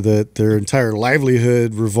there that their entire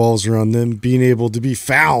livelihood revolves around them being able to be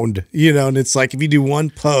found, and it's like if you do one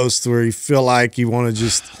post where you feel like you want to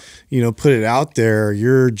just, put it out there,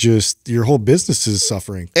 your whole business is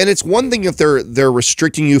suffering. And it's one thing if they're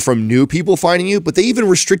restricting you from new people finding you, but they even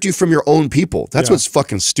restrict you from your own people. That's what's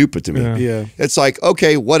fucking stupid to me. Yeah. It's like,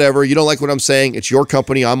 okay, whatever. You don't like what I'm saying. It's your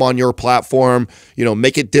company. I'm on your platform.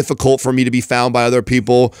 Make it difficult for me to be found by other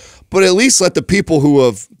people. But at least let the people who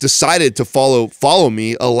have decided to follow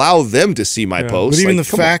me, allow them to see my posts. But even the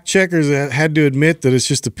fact checkers had to admit that it's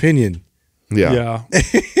just opinion. Yeah,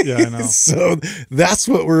 I know. So that's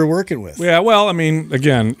what we're working with. Yeah, well, I mean,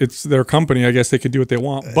 again, it's their company. I guess they could do what they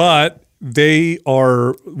want. But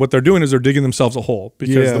what they're doing is they're digging themselves a hole.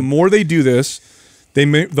 Because the more they do this,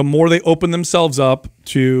 the more they open themselves up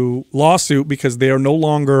to lawsuit because they are no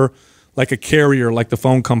longer like a carrier, like the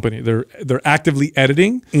phone company. They're actively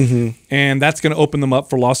editing, and that's going to open them up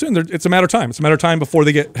for lawsuit. And it's a matter of time. It's a matter of time before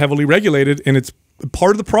they get heavily regulated. And it's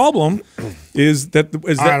part of the problem is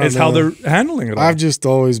how they're handling it all. I've just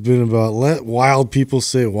always been about let wild people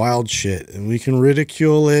say wild shit, and we can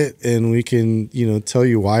ridicule it, and we can tell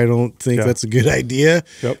you why I don't think that's a good idea.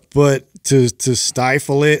 But to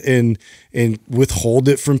stifle it and withhold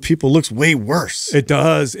it from people looks way worse. It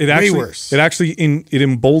does. It actually worse. It actually it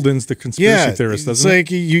emboldens the conspiracy theorists.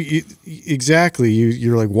 Doesn't it? Exactly.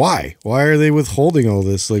 You're like, why? Why are they withholding all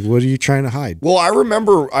this? Like, what are you trying to hide? Well, I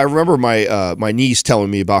remember my niece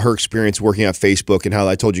telling me about her experience working at Facebook and how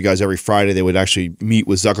I told you guys every Friday they would actually meet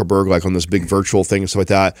with Zuckerberg like on this big virtual thing and stuff like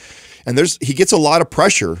that. And he gets a lot of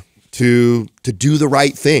pressure to do the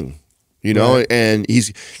right thing. you know, and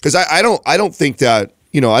he's because I don't think that.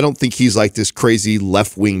 You know, I don't think he's like this crazy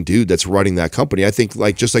left-wing dude that's running that company. I think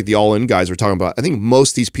like just like the All In guys we're talking about, I think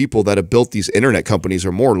most of these people that have built these internet companies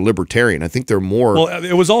are more libertarian. I think they're more. Well,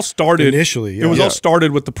 it was all started initially. Yeah. It was all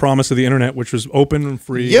started with the promise of the internet, which was open and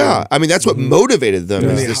free. Yeah, I mean that's what motivated them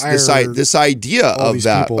is this idea of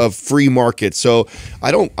that people. Of free market. So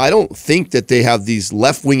I don't think that they have these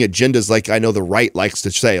left-wing agendas like I know the right likes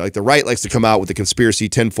to say. Like the right likes to come out with the conspiracy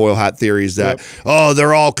tinfoil hat theories that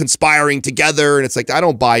they're all conspiring together, and it's like I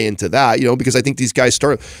don't buy into that, you know, because I think these guys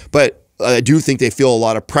but I do think they feel a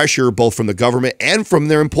lot of pressure both from the government and from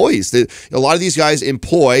their employees. A lot of these guys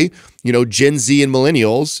employ, you know, Gen Z and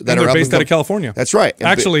millennials that are based out of California. That's right.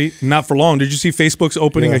 Actually, not for long. Did you see Facebook's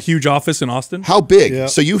opening a huge office in Austin? How big? Yeah.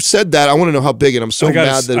 So you said that. I want to know how big, and I'm so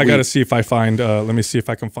mad that I got to see if I find. Let me see if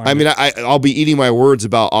I can find. I mean, I'll be eating my words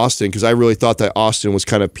about Austin because I really thought that Austin was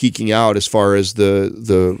kind of peaking out as far as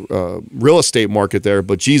the real estate market there.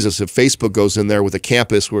 But Jesus, if Facebook goes in there with a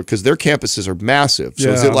campus, because their campuses are massive.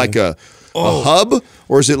 So is it like a hub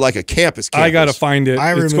or is it like a campus? I got to find it.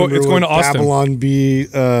 I remember it's going to Austin. Babylon Bee.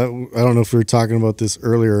 I don't know if we were talking about this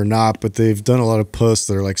earlier or not, but they've done a lot of posts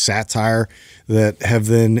that are like satire that have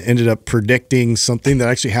then ended up predicting something that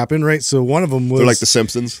actually happened, right? So one of them was... They're like The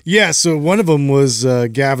Simpsons? Yeah, so one of them was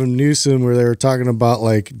Gavin Newsom, where they were talking about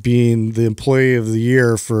like being the employee of the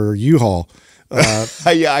year for U-Haul.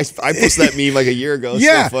 Yeah, I posted that meme like a year ago. It's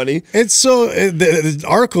so funny. And so the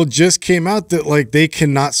article just came out that like they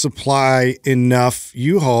cannot supply enough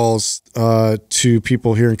U-Hauls to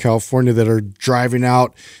people here in California that are driving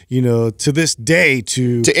out, you know, to this day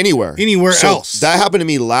to anywhere else. That happened to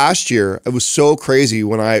me last year. It was so crazy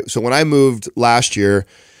when I moved last year.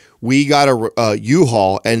 We got a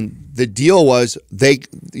U-Haul, and the deal was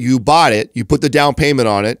you bought it, you put the down payment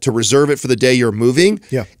on it to reserve it for the day you're moving.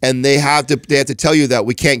 Yeah. And they have to tell you that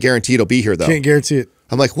we can't guarantee it'll be here though. Can't guarantee it.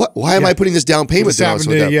 I'm like, what? Why am I putting this down payment down?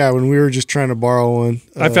 When we were just trying to borrow one.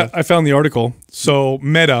 I found the article. So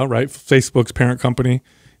Meta, right, Facebook's parent company,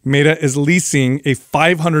 Meta is leasing a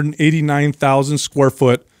 589,000 square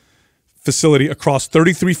foot facility across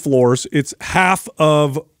 33 floors. It's half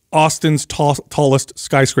of Austin's tallest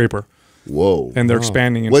skyscraper. Whoa. And they're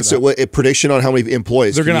expanding into that. What a prediction on how many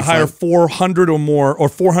employees? They're going to hire 400 or more, or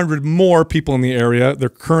 400 more people in the area. They're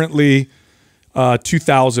currently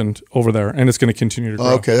 2,000 over there, and it's going to continue to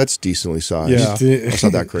grow. Okay, that's decently sized. Yeah. That's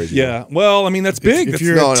not that crazy. Yeah. Well, I mean, that's big. If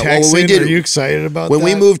you're a Texan, are you excited about that?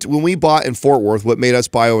 When we bought in Fort Worth, what made us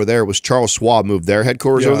buy over there was Charles Schwab moved their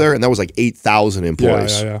headquarters over there, and that was like 8,000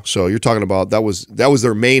 employees. Yeah. So you're talking about that was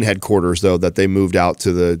their main headquarters though that they moved out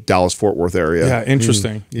to the Dallas-Fort Worth area. Yeah,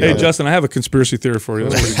 interesting. Hey, Justin, I have a conspiracy theory for you.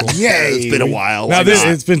 That's pretty cool. Yeah, it's been a while. Now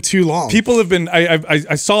it's been too long. People have been.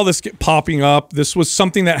 I saw this popping up. This was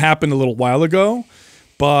something that happened a little while ago,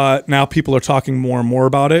 but now people are talking more and more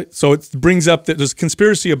about it. So it brings up that there's a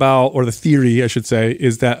conspiracy about, or the theory, I should say,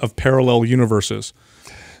 is that of parallel universes.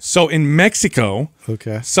 So in Mexico,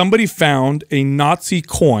 somebody found a Nazi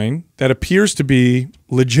coin that appears to be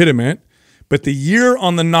legitimate, but the year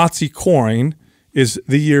on the Nazi coin is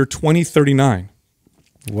the year 2039.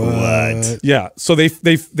 What? Yeah. So they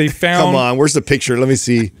found. Come on, where's the picture? Let me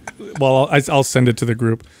see. Well, I'll send it to the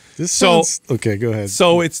group. Okay, go ahead.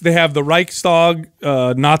 So they have the Reichstag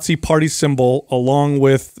Nazi party symbol along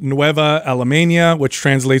with Nueva Alemania, which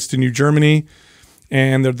translates to New Germany,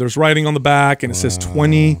 and there's writing on the back, and it says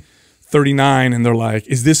 2039, and they're like,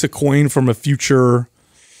 "Is this a coin from a future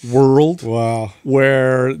world? Wow,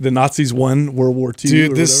 where the Nazis won World War II?"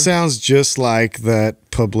 Dude, this sounds just like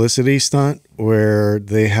that publicity stunt where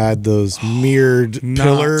they had those mirrored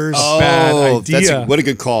pillars. Bad idea. What a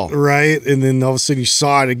good call. Right? And then all of a sudden you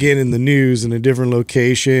saw it again in the news in a different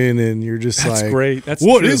location, and you're just That's like, great. That's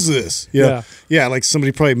what true. is this? Yeah. Yeah, like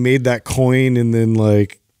somebody probably made that coin and then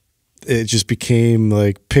like it just became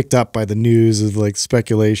like picked up by the news of like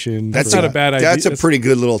speculation. That's not a bad idea. That's a pretty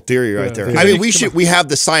good little theory right there. I mean, we have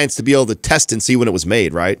the science to be able to test and see when it was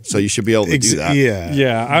made, right? So you should be able to do that.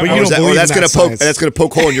 Yeah. But you don't believe that's in going that to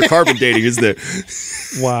poke hole in your carbon dating, isn't it?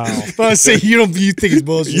 Wow. But I say you think it's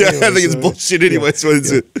bullshit. Yeah, anyway, I think it's bullshit anyway. So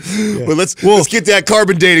well, let's get that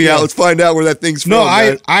carbon dating out. Let's find out where that thing's from. No,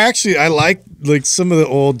 I like some of the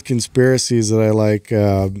old conspiracies that I like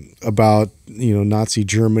about Nazi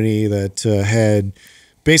Germany that had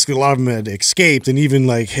basically a lot of them had escaped, and even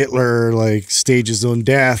like Hitler like staged his own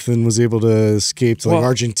death and was able to escape to like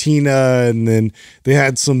Argentina, and then they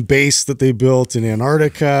had some base that they built in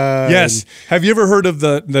Antarctica. Yes. Have you ever heard of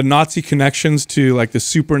the Nazi connections to like the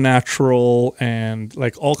supernatural and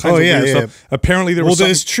like all kinds of weird stuff? Apparently there was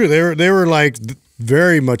that's true. They were like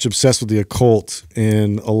very much obsessed with the occult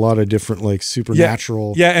and a lot of different like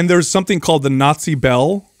supernatural. Yeah, and there's something called the Nazi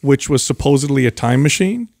Bell, which was supposedly a time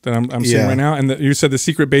machine that I'm seeing right now. And you said the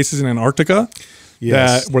secret base is in Antarctica.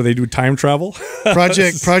 Yes. Where they do time travel.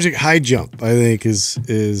 Project High Jump, I think, is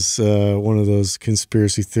one of those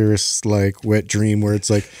conspiracy theorists like wet dream where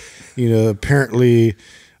it's like, apparently,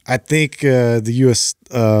 I think the U.S.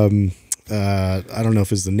 I don't know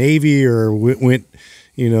if it's the Navy or went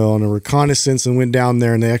on a reconnaissance and went down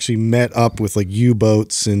there and they actually met up with like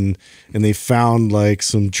U-boats and they found like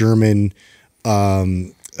some German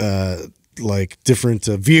like different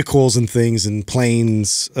vehicles and things and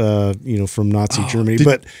planes, from Nazi Germany.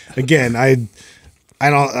 But again, I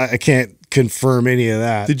can't confirm any of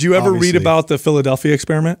that. Did you ever read about the Philadelphia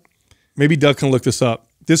experiment? Maybe Doug can look this up.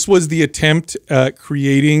 This was the attempt at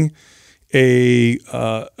creating a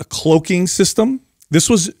cloaking system. This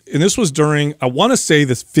was during, I want to say,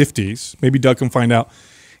 the 50s. Maybe Doug can find out.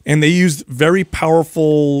 And they used very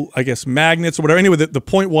powerful, I guess, magnets or whatever. Anyway, the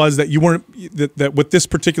point was that that with this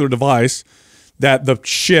particular device, that the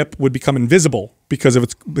ship would become invisible because of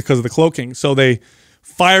the cloaking. So they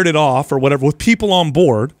fired it off or whatever with people on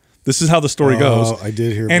board. This is how the story goes. I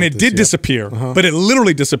did hear. And it did disappear, but it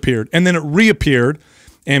literally disappeared, and then it reappeared.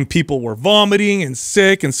 And people were vomiting and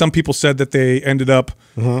sick, and some people said that they ended up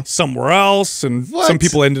somewhere else, and some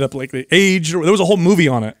people ended up like they aged. There was a whole movie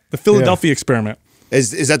on it, the Philadelphia experiment.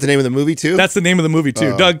 Is that the name of the movie too? That's the name of the movie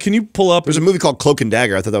too. Doug, can you pull up? There's a movie called Cloak and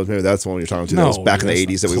Dagger. I thought that's the one you're talking to. That was back in the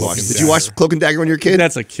 80s that we watched. Did you watch Cloak and Dagger when you were a kid?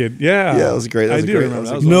 That's a kid. Yeah. Yeah, that was great. I do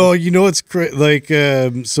remember that. No, it's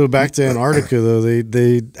like so back to Antarctica though.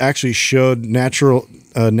 They actually showed national.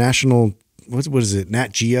 What is it?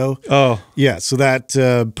 Nat Geo. Oh, yeah. So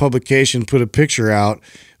that publication put a picture out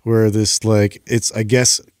where this like it's I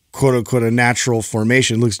guess quote unquote a natural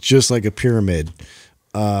formation. It looks just like a pyramid.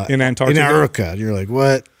 In Antarctica. In Antarctica, and you're like,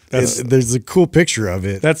 what? There's a cool picture of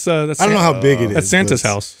it. That's I don't know how big it is. That's Santa's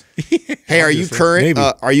house. Hey, are you current?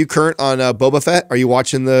 Are you current on Boba Fett? Are you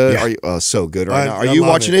watching the? Yeah. Are you, so good right now. Are I you love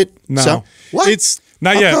watching it? No. So, what? It's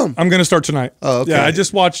Not How yet. come? I'm going to start tonight. Oh, okay. Yeah, I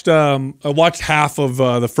just watched. I watched half of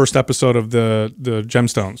the first episode of the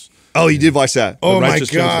Gemstones. Oh, you did watch that? Oh my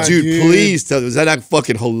Righteous god, dude, please tell me, was that not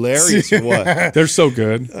fucking hilarious or what? They're so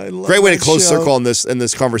good. Great way to close circle on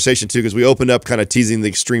this conversation too, because we opened up kind of teasing the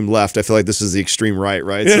extreme left. I feel like this is the extreme right,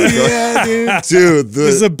 right? So Yeah, dude. dude,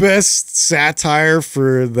 This is the best satire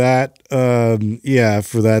for that.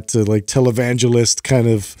 For that like televangelist kind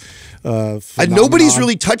of. and nobody's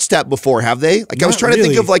really touched that before, have they? Like I was Not trying to think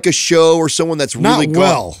really. of like a show or someone that's really Not gone-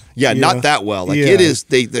 well. Yeah, Yeah. not that well. Like Yeah. it is.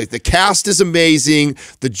 The cast is amazing.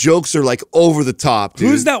 The jokes are like over the top. Dude.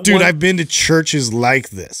 Who's that Dude, one? I've been to churches like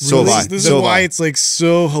this. So have I. This So is have why I. it's like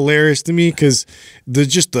so hilarious to me because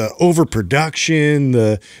the overproduction,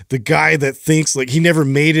 the guy that thinks like he never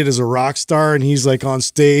made it as a rock star and he's like on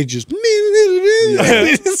stage just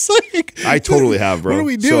it's like I totally have, bro. What are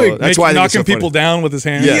we So doing? that's why I think knocking it's so people funny. down with his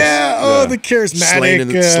hands. Yes. yeah, Yeah. the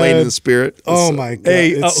charismatic Slain in the spirit. Oh my god, Hey,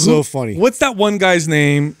 it's so funny. What's that one guy's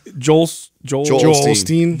name? Joel Joel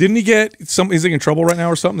Osteen? Didn't he get some? Is he in trouble right now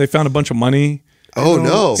or something? They found a bunch of money Oh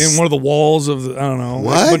no! in one of the walls of the, I don't know, like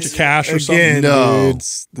What? a bunch of cash or Again, something. No. dude,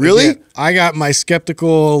 Really? again, I got my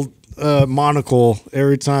skeptical monocle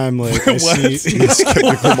every time like I see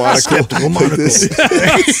Skeptical monocle. Please,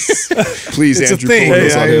 It's a Andrew, thing. pull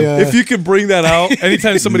this Hey, on him. If you could bring that out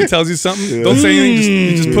anytime somebody tells you something, don't say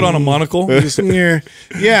anything. You just put on a monocle. just near.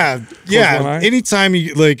 Yeah. one eye. Anytime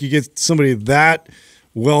you get somebody that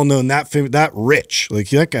well known, that famous, that rich, like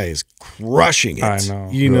that guy is crushing it. I know,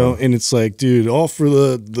 you know, and it's like, dude, all for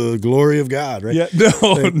the glory of God, right? Yeah, no,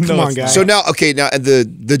 Like, no. come on, it's guys. So now, okay, now the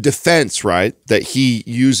defense, right, that he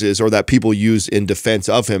uses or that people use in defense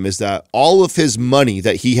of him is that all of his money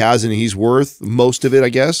that he has and he's worth, most of it, I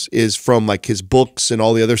guess, is from like his books and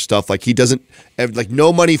all the other stuff. Like he doesn't have like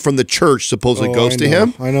no money from the church supposedly goes to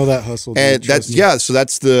him. I know that hustle. dude, And trust that's me. so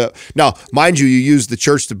that's the now, mind you, you use the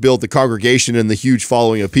church to build the congregation and the huge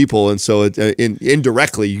following of people, and so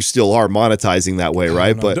indirectly you still are monetizing that way,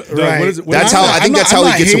 right? But Right. What is it? That's I'm how- I think that's how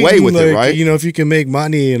I'm he gets hating, away with it, like, right? You know, if you can make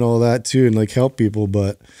money and all that too, and like help people,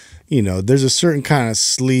 but you know, there's a certain kind of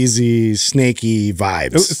sleazy, snaky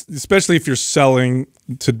vibes. Especially if you're selling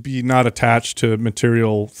to be not attached to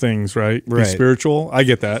material things, right? Be Right. spiritual. I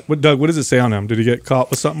get that. Doug, what does it say on him? Did he get caught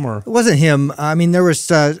with something or? It wasn't him. I mean, there was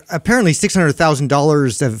apparently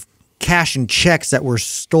 $600,000 of cash and checks that were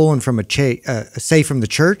stolen from a safe from the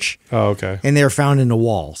church, Oh, okay. and they were found in a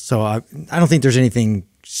wall. So I don't think there's anything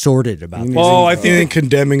sordid about that. Oh, I Anything think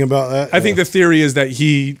condemning about that? I think the theory is that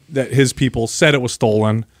his people said it was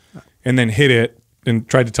stolen, and then hid it and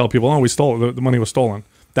tried to tell people, "Oh, we stole it. The money was stolen."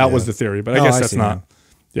 That was the theory, but I guess that's not. now.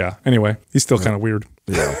 Yeah. Anyway, he's still kind of weird.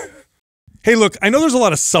 Yeah. Hey, look, I know there's a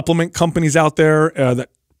lot of supplement companies out there that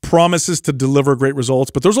promises to deliver great results,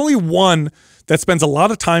 but there's only one that spends a lot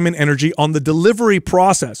of time and energy on the delivery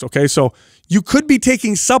process, okay? So you could be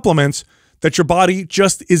taking supplements that your body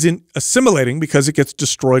just isn't assimilating because it gets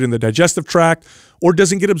destroyed in the digestive tract or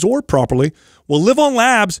doesn't get absorbed properly. Well, Live On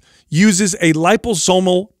Labs uses a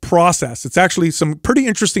liposomal process. It's actually some pretty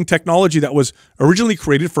interesting technology that was originally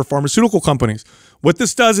created for pharmaceutical companies. What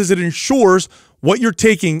this does is it ensures what you're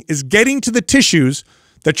taking is getting to the tissues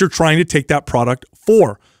that you're trying to take that product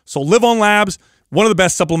for. So Live On Labs, one of the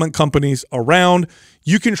best supplement companies around.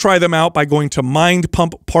 You can try them out by going to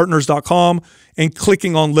mindpumppartners.com and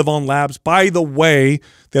clicking on Live On Labs. By the way,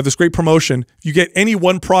 they have this great promotion. If you get any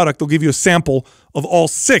one product, they'll give you a sample of all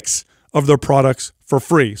 6 of their products for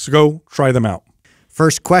free. So go try them out.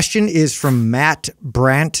 First question is from Matt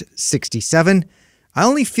Brandt, 67. I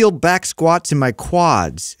only feel back squats in my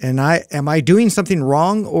quads, and am I doing something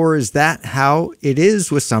wrong, or is that how it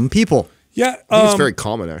is with some people? Yeah, I think it's very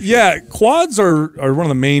common, actually. Yeah, quads are one of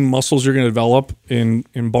the main muscles you're going to develop in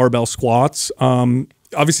barbell squats.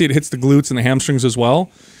 Obviously, it hits the glutes and the hamstrings as well.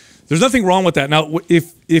 There's nothing wrong with that. Now,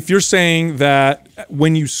 if you're saying that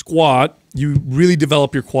when you squat, you really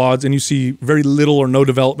develop your quads and you see very little or no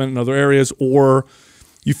development in other areas, or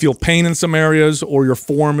you feel pain in some areas, or your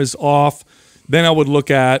form is off, then I would look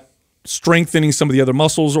at strengthening some of the other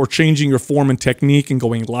muscles or changing your form and technique and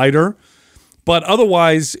going lighter. But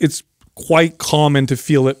otherwise, it's quite common to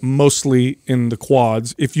feel it mostly in the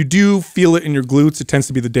quads. If you do feel it in your glutes, it tends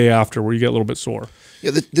to be the day after where you get a little bit sore.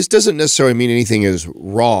 Yeah, this doesn't necessarily mean anything is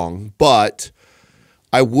wrong, but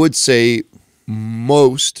I would say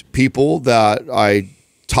most people that I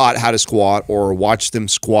taught how to squat or watched them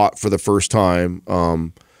squat for the first time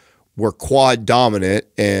were quad dominant,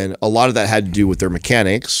 and a lot of that had to do with their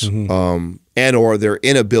mechanics and or their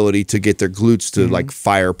inability to get their glutes to like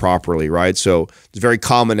fire properly, right? So it's very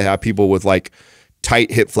common to have people with like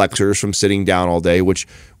tight hip flexors from sitting down all day, which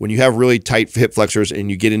when you have really tight hip flexors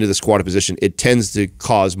and you get into the squatted position, it tends to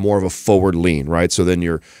cause more of a forward lean, right? So then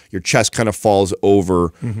your chest kind of falls over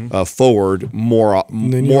forward more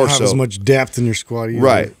And then you don't have as much depth in your squat either.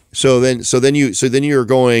 Right. So then you're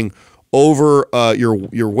going over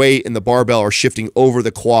your weight and the barbell are shifting over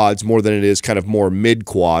the quads more than it is kind of more mid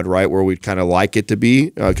quad, right, where we'd kind of like it to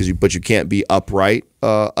be, but you can't be upright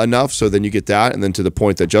enough. So then you get that, and then to the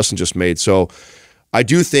point that Justin just made. So I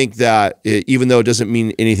do think that even though it doesn't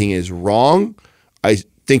mean anything is wrong, I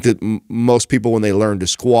think that most people, when they learn to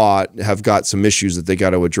squat, have got some issues that they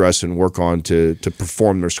got to address and work on to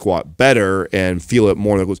perform their squat better and feel it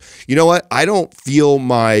more in the glutes. You know what? I don't feel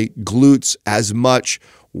my glutes as much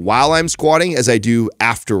while I'm squatting as I do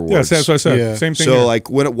afterwards. Yeah, that's what I said. Yeah. Same thing. So here. like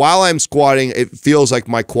while I'm squatting, it feels like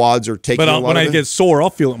my quads are taking a lot when of I it. get sore, I'll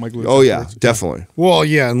feel it in my glutes. Oh yeah, afterwards. definitely. Well,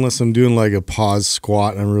 yeah, unless I'm doing like a pause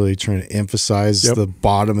squat and I'm really trying to emphasize the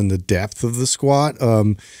bottom and the depth of the squat,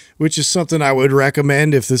 which is something I would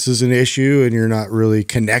recommend if this is an issue and you're not really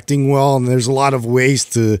connecting well. And there's a lot of ways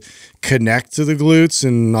to connect to the glutes,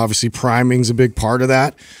 and obviously priming's a big part of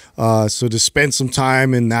that. So to spend some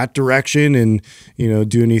time in that direction and,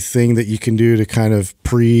 do anything that you can do to kind of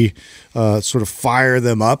sort of fire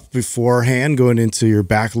them up beforehand going into your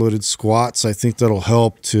backloaded squats, I think that'll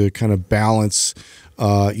help to kind of balance,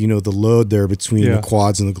 the load there between the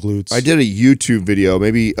quads and the glutes. I did a YouTube video.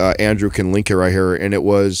 Maybe Andrew can link it right here. And it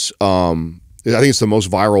was, I think it's the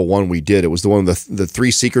most viral one we did. It was the one with the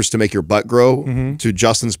 3 secrets to make your butt grow, to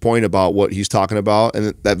Justin's point about what he's talking about.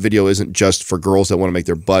 And that video isn't just for girls that want to make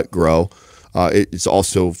their butt grow. It's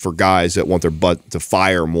also for guys that want their butt to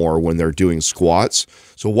fire more when they're doing squats.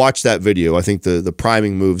 So watch that video. I think the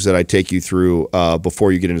priming moves that I take you through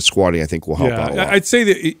before you get into squatting, I think will help out a lot. I'd say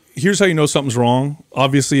that here's how you know something's wrong.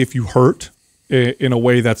 Obviously, if you hurt in a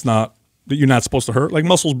way that you're not supposed to hurt, like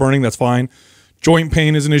muscles burning, that's fine. Joint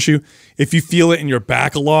pain is an issue. If you feel it in your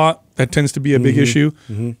back a lot, that tends to be a big issue.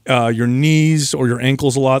 Your knees or your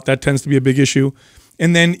ankles a lot, that tends to be a big issue.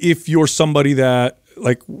 And then if you're somebody that,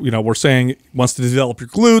 like we're saying, wants to develop your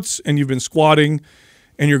glutes and you've been squatting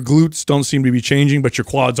and your glutes don't seem to be changing, but your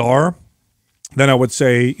quads are, then I would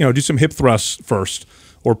say, do some hip thrusts first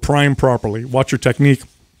or prime properly. Watch your technique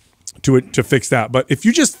to fix that. But if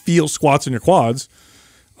you just feel squats in your quads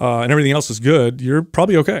and everything else is good, you're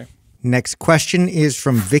probably okay. Next question is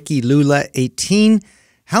from Vicky Lula, 18.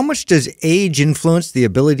 How much does age influence the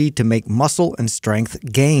ability to make muscle and strength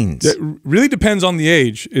gains? It really depends on the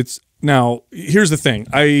age. Now, here's the thing.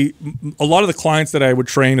 A lot of the clients that I would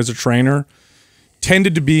train as a trainer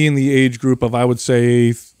tended to be in the age group of, I would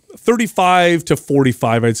say, 35 to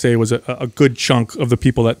 45, I'd say, was a good chunk of the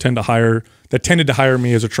people that tended to hire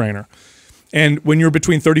me as a trainer. And when you're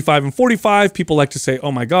between 35 and 45, people like to say,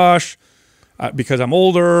 oh my gosh, because I'm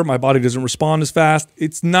older, my body doesn't respond as fast.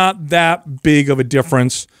 It's not that big of a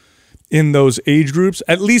difference in those age groups,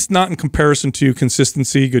 at least not in comparison to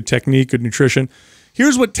consistency, good technique, good nutrition.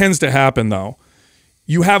 Here's what tends to happen though.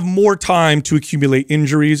 You have more time to accumulate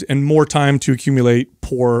injuries and more time to accumulate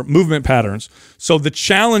poor movement patterns. So the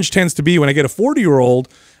challenge tends to be when I get a 40-year-old,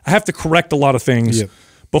 I have to correct a lot of things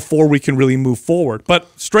before we can really move forward. But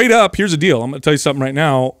straight up, here's the deal. I'm going to tell you something right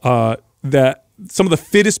now, that some of the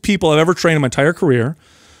fittest people I've ever trained in my entire career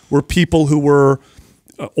were people who were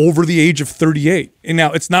over the age of 38. And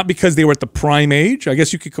now it's not because they were at the prime age. I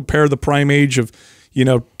guess you could compare the prime age of,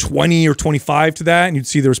 20 or 25 to that, and you'd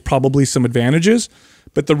see there's probably some advantages.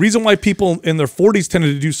 But the reason why people in their 40s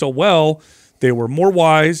tended to do so well, they were more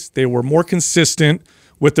wise, they were more consistent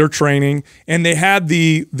with their training, and they had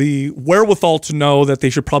the wherewithal to know that they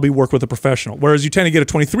should probably work with a professional. Whereas you tend to get a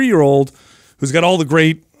 23-year-old who's got all the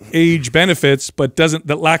great age benefits, but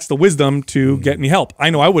that lacks the wisdom to get any help. I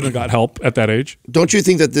know I wouldn't have got help at that age. Don't you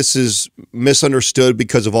think that this is misunderstood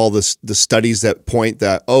because of all the studies that point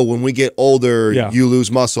that, oh, when we get older, you lose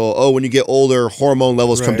muscle. Oh, when you get older, hormone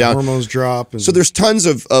levels come down. Hormones drop. So there's tons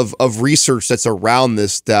of research that's around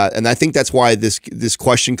this, and I think that's why this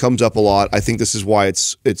question comes up a lot. I think this is why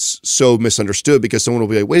it's so misunderstood, because someone will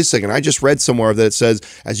be like, wait a second, I just read somewhere that it says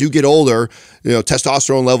as you get older,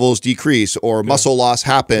 testosterone levels decrease or muscle loss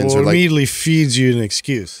happens. Well, it immediately feeds you an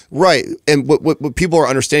excuse. Right. And what people are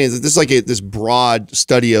understanding is that this is like this broad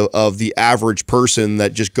study of the average person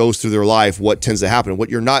that just goes through their life, what tends to happen. What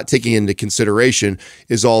you're not taking into consideration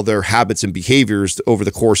is all their habits and behaviors over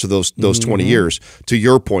the course of those 20 years. To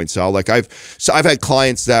your point, Sal, like I've had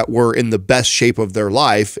clients that were in the best shape of their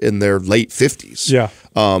life in their late 50s. Yeah.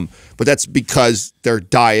 But that's because their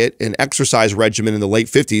diet and exercise regimen in the late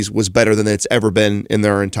 50s was better than it's ever been in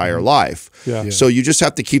their entire life. So you just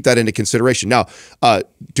have to keep that into consideration. Now,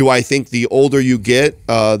 do I think the older you get,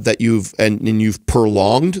 that you've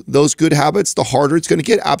prolonged those good habits, the harder it's going to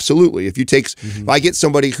get? Absolutely. If I get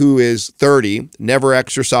somebody who is 30, never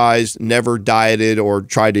exercised, never dieted or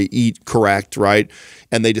tried to eat correct, right,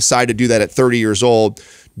 and they decide to do that at 30 years old,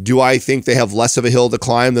 do I think they have less of a hill to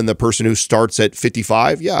climb than the person who starts at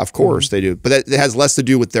 55? Yeah, of course they do. But that has less to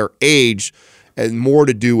do with their age and more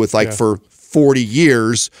to do with for 40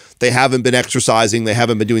 years, they haven't been exercising, they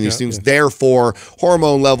haven't been doing these things. Therefore,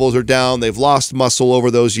 hormone levels are down, they've lost muscle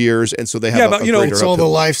over those years, and so they have a greater it's all the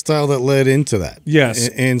lifestyle that led into that. Yes.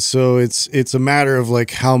 And so it's a matter of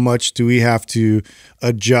like how much do we have to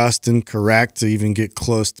adjust and correct to even get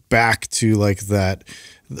close back to like that,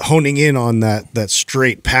 honing in on that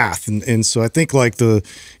straight path. And so I think like the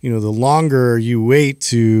longer you wait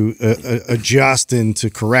to adjust and to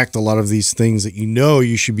correct a lot of these things that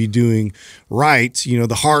you should be doing right,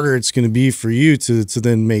 the harder it's going to be for you to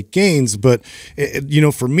then make gains. But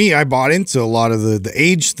for me, I bought into a lot of the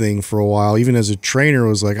age thing for a while. Even as a trainer,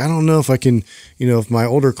 was like, I don't know if I can, if my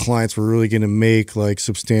older clients were really going to make like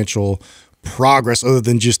substantial progress other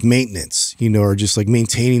than just maintenance, or just like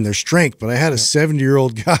maintaining their strength. But I had a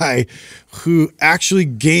 70-year-old guy who actually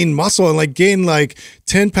gained muscle and like gained like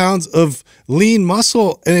 10 pounds of lean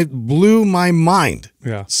muscle, and it blew my mind.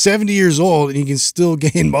 70 years old and he can still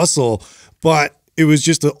gain muscle, but it was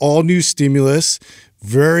just an all new stimulus,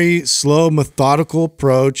 very slow, methodical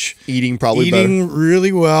approach. Eating better.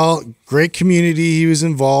 Really well, great community he was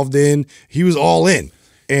involved in. He was all in.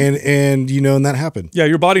 And that happened. Yeah,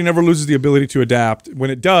 your body never loses the ability to adapt. When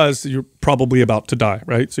it does, you're probably about to die,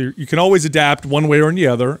 right? So you can always adapt one way or the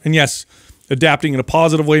other. And yes, adapting in a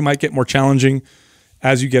positive way might get more challenging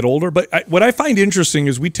as you get older. But what I find interesting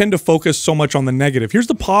is we tend to focus so much on the negative. Here's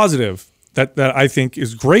the positive that I think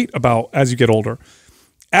is great about as you get older.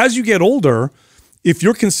 As you get older, if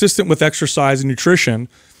you're consistent with exercise and nutrition,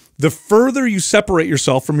 the further you separate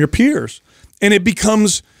yourself from your peers. And it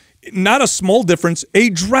becomes not a small difference,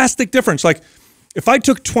 a drastic difference. Like if I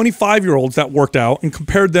took 25-year-olds that worked out and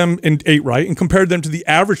compared them and ate right and compared them to the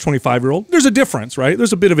average 25-year-old, there's a difference, right?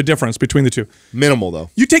 There's a bit of a difference between the two. Minimal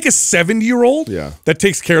though. You take a 70-year-old that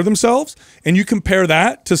takes care of themselves and you compare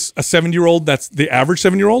that to a 70-year-old that's the average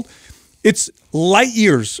 70-year-old, it's light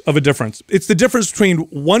years of a difference. It's the difference between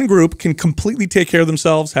one group can completely take care of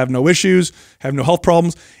themselves, have no issues, have no health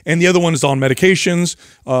problems, and the other one is on medications,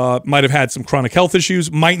 might have had some chronic health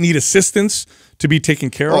issues, might need assistance to be taken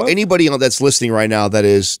care of. Anybody that's listening right now that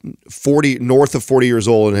is north of 40 years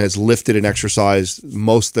old and has lifted and exercised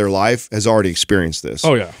most of their life has already experienced this.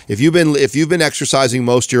 Oh yeah. If you've been exercising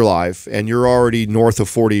most of your life and you're already north of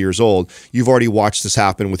 40 years old, you've already watched this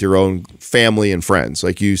happen with your own family and friends.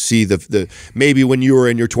 Like you see the maybe when you were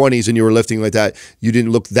in your 20s and you were lifting like that, you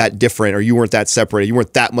didn't look that different, or you weren't that separated. You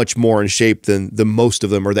weren't that much more in shape than the most of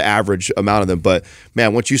them or the average amount of them. But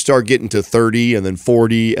man, once you start getting to 30 and then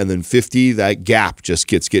 40 and then 50, that gap just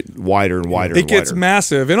gets wider and wider. It gets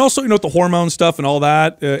massive. And also, with the hormone stuff and all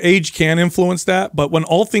that, age can influence that. But when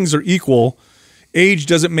all things are equal, age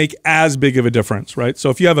doesn't make as big of a difference, right? So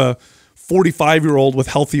if you have a 45-year-old with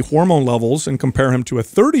healthy hormone levels and compare him to a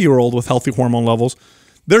 30-year-old with healthy hormone levels,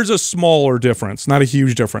 there's a smaller difference, not a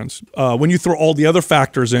huge difference. When you throw all the other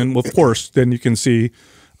factors in, of course, then you can see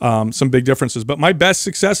some big differences. But my best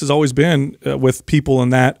success has always been with people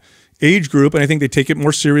in that age group, and I think they take it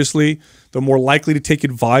more seriously. They're more likely to take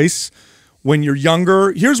advice. When you're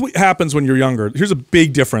younger, here's what happens when you're younger. Here's a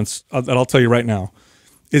big difference that I'll tell you right now,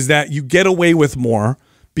 is that you get away with more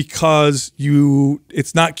because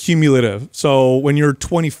it's not cumulative. So when you're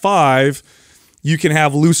 25, you can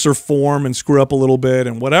have looser form and screw up a little bit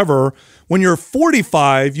and whatever. When you're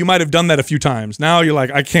 45, you might have done that a few times. Now you're like,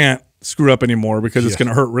 I can't screw up anymore because it's going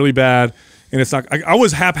to hurt really bad. And it's not. I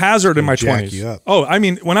was haphazard in my 20s. Oh, I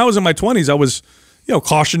mean, when I was in my 20s, I was,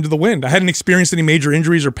 caution to the wind. I hadn't experienced any major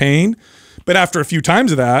injuries or pain, but after a few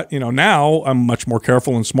times of that, now I'm much more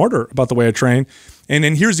careful and smarter about the way I train. And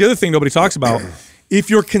then here's the other thing nobody talks about: if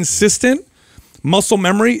you're consistent, muscle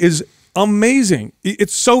memory is amazing.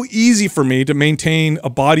 It's so easy for me to maintain a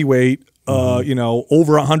body weight,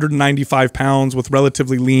 over 195 pounds with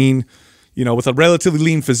relatively lean, with a relatively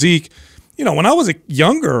lean physique. When I was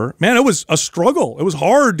younger, man, it was a struggle. It was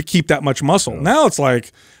hard to keep that much muscle. Now it's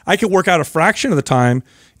like I could work out a fraction of the time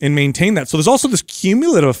and maintain that. So there's also this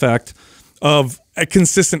cumulative effect of a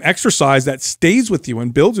consistent exercise that stays with you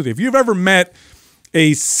and builds with you. If you've ever met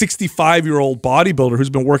a 65-year-old bodybuilder who's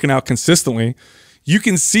been working out consistently, you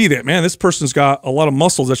can see that, man, this person's got a lot of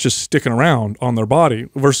muscles that's just sticking around on their body,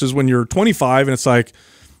 versus when you're 25 and it's like,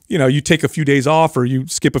 you take a few days off or you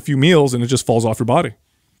skip a few meals and it just falls off your body.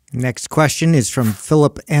 Next question is from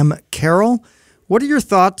Philip M. Carroll. What are your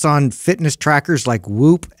thoughts on fitness trackers like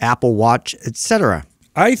Whoop, Apple Watch, etc.?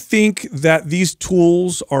 I think that these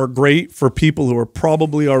tools are great for people who are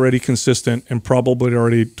probably already consistent and probably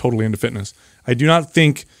already totally into fitness. I do not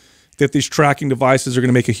think that these tracking devices are going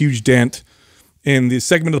to make a huge dent in the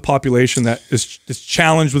segment of the population that is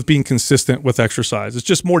challenged with being consistent with exercise. It's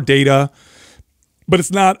just more data, but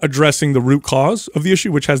it's not addressing the root cause of the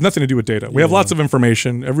issue, which has nothing to do with data. We have lots of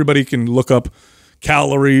information. Everybody can look up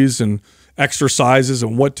calories and exercises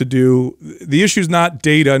and what to do. The issue is not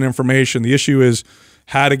data and information. The issue is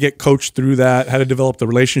how to get coached through that, how to develop the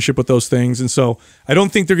relationship with those things. And so I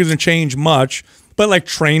don't think they're going to change much, but like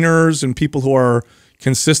trainers and people who are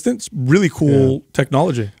consistent, it's really cool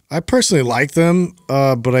technology. I personally like them,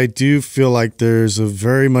 but I do feel like there's a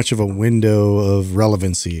very much of a window of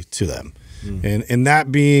relevancy to them. And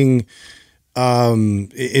that being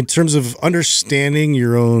in terms of understanding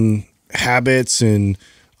your own habits, and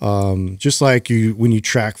just like when you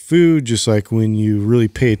track food, just like when you really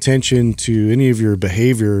pay attention to any of your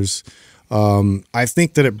behaviors, I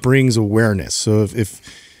think that it brings awareness. So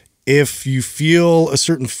if you feel a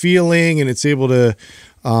certain feeling and it's able to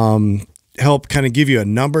help kind of give you a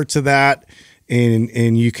number to that,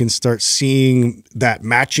 and you can start seeing that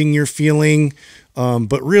matching your feeling,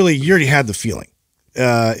 but really you already had the feeling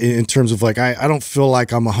in terms of like, I don't feel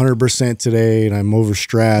like I'm 100% today and I'm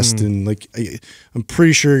overstressed, and like I'm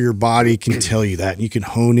pretty sure your body can tell you that and you can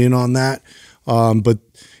hone in on that. But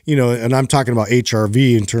and I'm talking about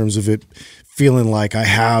HRV in terms of it feeling like I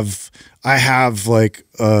have like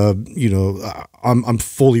I'm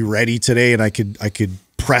fully ready today, and I could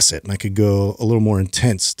press it and I could go a little more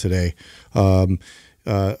intense today.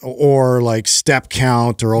 Or like step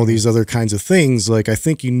count or all these other kinds of things. Like, I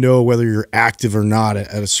think whether you're active or not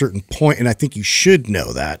at a certain point, and I think you should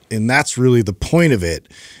know that. And that's really the point of it,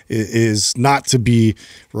 is not to be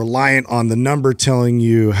reliant on the number telling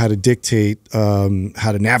you how to dictate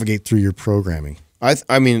how to navigate through your programming.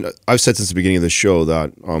 I mean, I've said since the beginning of the show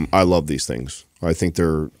that I love these things. I think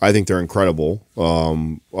they're incredible.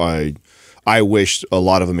 I wish a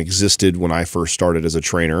lot of them existed when I first started as a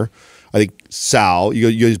trainer. I think Sal,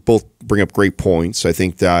 you both bring up great points. I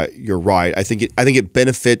think that you're right. I think it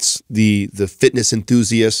benefits the fitness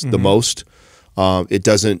enthusiasts the most. It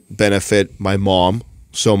doesn't benefit my mom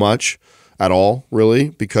so much at all, really,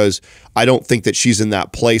 because I don't think that she's in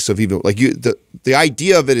that place of even like you. The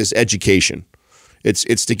idea of it is education.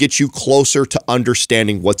 It's to get you closer to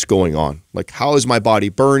understanding what's going on. Like, how is my body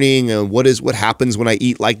burning, and what happens when I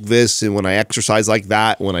eat like this, and when I exercise like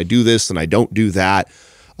that, when I do this and I don't do that.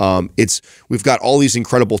 We've got all these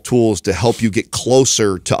incredible tools to help you get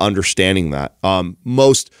closer to understanding that.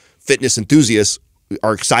 Most fitness enthusiasts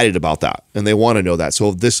are excited about that, and they want to know that.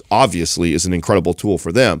 So this obviously is an incredible tool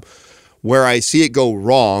for them. Where I see it go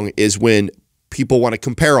wrong is when people want to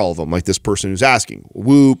compare all of them, like this person who's asking,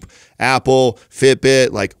 Whoop, Apple,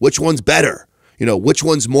 Fitbit, like which one's better? You know, which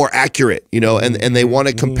one's more accurate, you know, and they want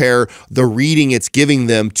to compare the reading it's giving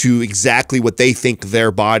them to exactly what they think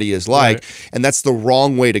their body is like. Right. And that's the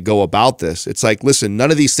wrong way to go about this. It's like, listen, none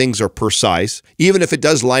of these things are precise. Even if it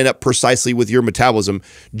does line up precisely with your metabolism,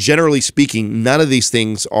 generally speaking, none of these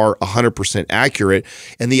things are 100% accurate.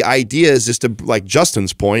 And the idea is just to, like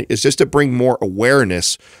Justin's point, is just to bring more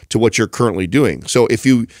awareness to what you're currently doing. So if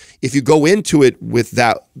you go into it with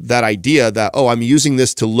that idea that, oh, I'm using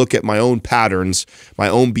this to look at my own patterns, my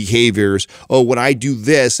own behaviors. Oh, when I do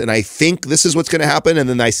this and I think this is what's going to happen, and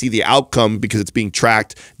then I see the outcome because it's being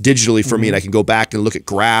tracked digitally for me, and I can go back and look at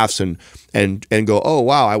graphs and go, oh,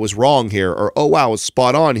 wow, I was wrong here, or oh, wow, I was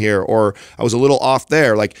spot on here, or I was a little off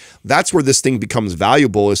there. Like, that's where this thing becomes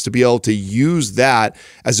valuable, is to be able to use that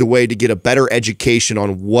as a way to get a better education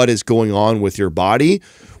on what is going on with your body.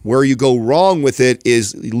 Where you go wrong with it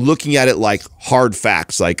is looking at it like hard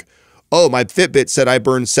facts, like, oh, my Fitbit said I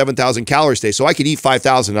burned 7,000 calories today, so I could eat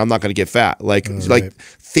 5,000 and I'm not going to get fat. Like, like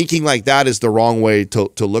thinking like that is the wrong way to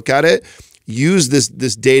look at it. Use this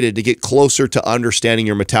data to get closer to understanding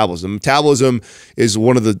your metabolism. Metabolism is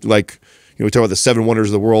one of the, like, you know, we talk about the 7 wonders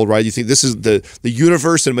of the world, right? You think this is the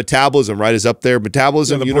universe, and metabolism, right, is up there.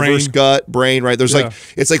 Metabolism, the universe, brain. Gut, brain, right? There's like,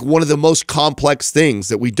 it's like one of the most complex things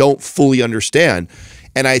that we don't fully understand.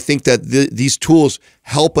 And I think that these tools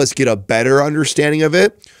help us get a better understanding of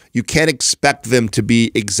it. You can't expect them to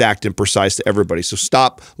be exact and precise to everybody. So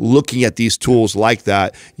stop looking at these tools like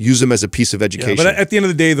that. Use them as a piece of education. Yeah, but at the end of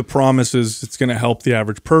the day, the promise is it's going to help the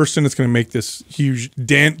average person. It's going to make this huge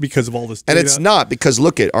dent because of all this data. And it's not, because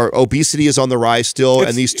look at our obesity is on the rise still,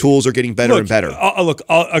 and these tools are getting better and better.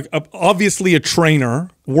 Obviously a trainer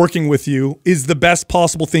working with you is the best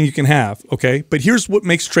possible thing you can have, okay? But here's what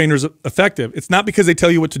makes trainers effective. It's not because they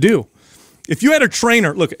tell you what to do. If you had a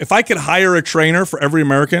trainer, look, if I could hire a trainer for every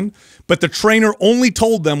American, but the trainer only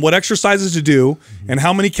told them what exercises to do and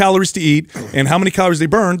how many calories to eat and how many calories they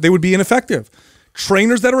burn, they would be ineffective.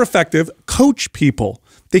 Trainers that are effective coach people.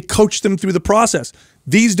 They coach them through the process.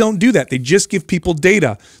 These don't do that. They just give people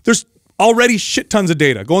data. There's already shit tons of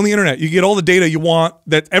data. Go on the internet. You get all the data you want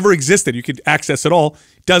that ever existed. You could access it all.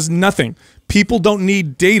 Does nothing. People don't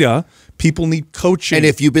need data. People need coaching. And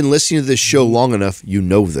if you've been listening to this show long enough, you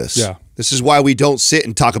know this. Yeah. This is why we don't sit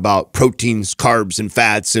and talk about proteins, carbs, and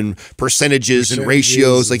fats, and percentages and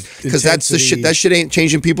ratios, like, because that's the shit. That shit ain't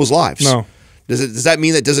changing people's lives. No. Does that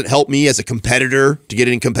mean that doesn't help me as a competitor to get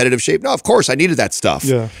in competitive shape? No, of course I needed that stuff.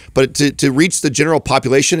 Yeah. But to reach the general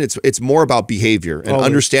population, it's more about behavior and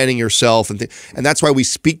understanding yourself, and that's why we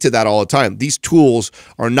speak to that all the time. These tools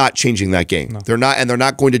are not changing that game. No. They're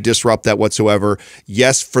not going to disrupt that whatsoever.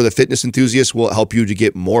 Yes, for the fitness enthusiast, will help you to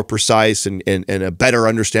get more precise and a better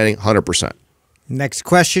understanding, 100%. Next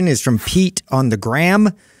question is from Pete on the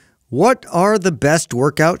gram. What are the best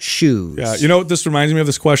workout shoes? Yeah, you know what this reminds me of,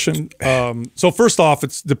 this question? So first off,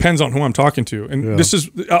 it depends on who I'm talking to. And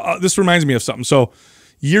this reminds me of something. So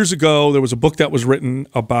years ago, there was a book that was written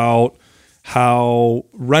about how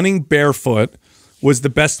running barefoot was the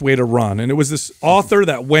best way to run. And it was this author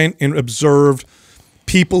that went and observed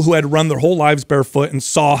people who had run their whole lives barefoot and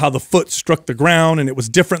saw how the foot struck the ground, and it was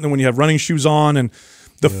different than when you have running shoes on, and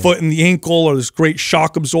the foot and the ankle are this great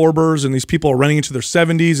shock absorbers, and these people are running into their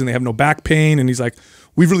 70s and they have no back pain. And he's like,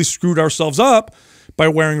 we've really screwed ourselves up by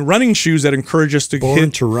wearing running shoes that encourage us to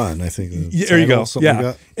Born to run, I think. There you go.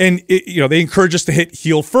 Yeah. And they encourage us to hit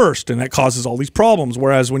heel first, and that causes all these problems.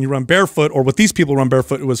 Whereas when you run barefoot, or what these people run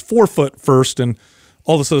barefoot, it was forefoot first and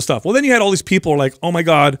all this other stuff. Well, then you had all these people who are like, oh my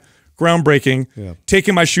God, groundbreaking,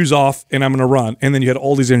 taking my shoes off and I'm going to run. And then you had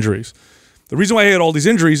all these injuries. The reason why I had all these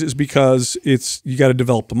injuries is because you got to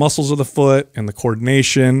develop the muscles of the foot and the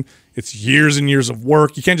coordination. It's years and years of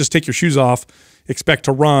work. You can't just take your shoes off, expect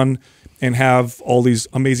to run, and have all these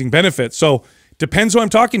amazing benefits. So depends who I'm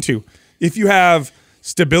talking to. If you have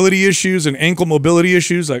stability issues and ankle mobility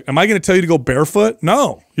issues, like, am I going to tell you to go barefoot?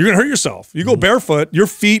 No, you're going to hurt yourself. You go barefoot, your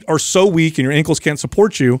feet are so weak and your ankles can't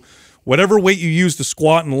support you. Whatever weight you use to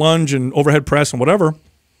squat and lunge and overhead press and whatever,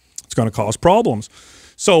 It's going to cause problems.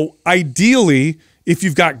 So ideally, if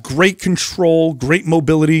you've got great control, great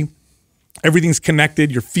mobility, everything's connected,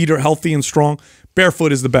 your feet are healthy and strong,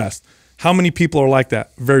 barefoot is the best. How many people are like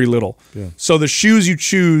that? Very little. Yeah. So the shoes you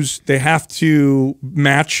choose, they have to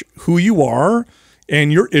match who you are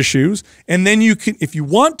and your issues. And then you can, if you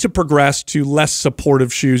want to progress to less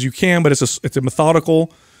supportive shoes, you can, but it's a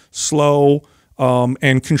methodical, slow,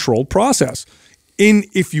 and controlled process.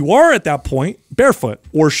 If you are at that point, barefoot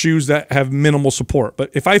or shoes that have minimal support.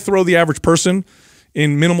 But if I throw the average person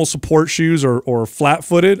in minimal support shoes or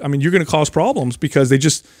flat-footed, I mean, you're going to cause problems because they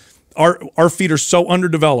just, our feet are so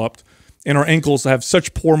underdeveloped and our ankles have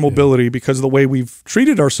such poor mobility because of the way we've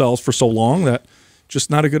treated ourselves for so long that just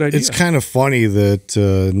not a good idea. It's kind of funny that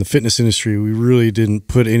in the fitness industry, we really didn't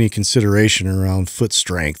put any consideration around foot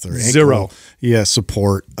strength or ankle,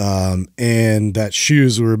 support, and that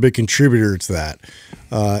shoes were a big contributor to that.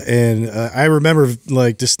 And I remember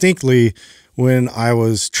like distinctly when I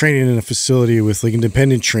was training in a facility with like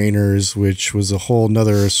independent trainers, which was a whole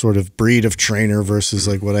nother sort of breed of trainer versus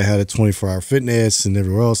like what I had at 24 Hour Fitness and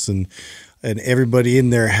everywhere else. And everybody in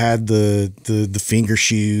there had the finger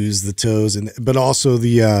shoes, the toes, but also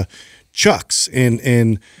the chucks.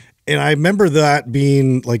 And I remember that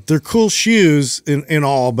being like, they're cool shoes and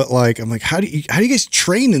all, but like, I'm like, how do you guys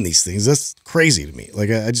train in these things? That's crazy to me. Like,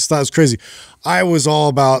 I just thought it was crazy. I was all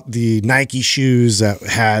about the Nike shoes that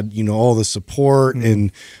had, you know, all the support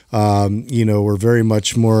and, you know, were very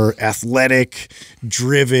much more athletic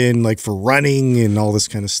driven, like for running and all this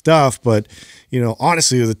kind of stuff. But, you know,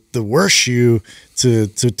 honestly, the worst shoe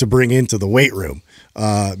to bring into the weight room.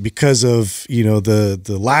 Because of, you know,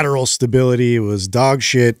 the lateral stability, it was dog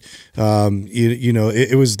shit. You know,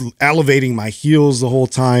 it was elevating my heels the whole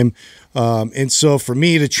time. And so for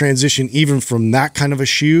me to transition even from that kind of a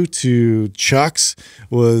shoe to Chucks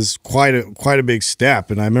was quite a big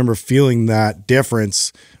step. And I remember feeling that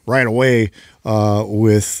difference right away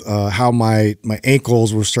with how my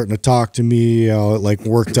ankles were starting to talk to me, it like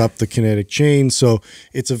worked up the kinetic chain. So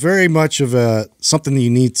it's a very much of something that you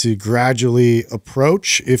need to gradually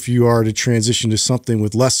approach if you are to transition to something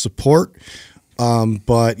with less support.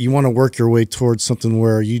 But you want to work your way towards something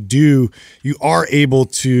where you are able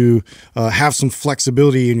to have some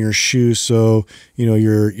flexibility in your shoe, so you know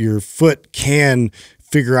your foot can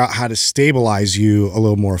figure out how to stabilize you a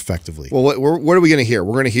little more effectively. Well, what are we going to hear?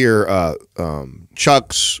 We're going to hear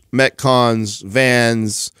Chucks, Metcons,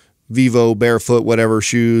 Vans, Vivo, Barefoot, whatever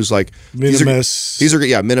shoes, like Minimus. These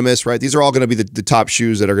are Minimus, right? These are all going to be the top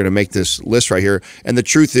shoes that are going to make this list right here. And the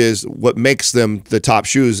truth is, what makes them the top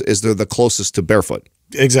shoes is they're the closest to barefoot.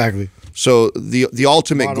 Exactly. So the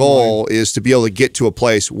ultimate goal is to be able to get to a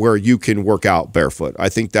place where you can work out barefoot. I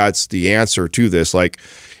think that's the answer to this. Like,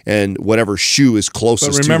 and whatever shoe is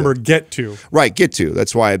closest. But remember, to get to. Right, get to.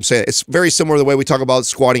 That's why I'm saying it's very similar to the way we talk about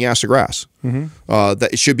squatting ass to grass. That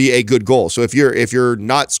it should be a good goal. So if you're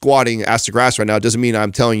not squatting ass to grass right now, it doesn't mean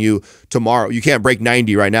I'm telling you tomorrow you can't break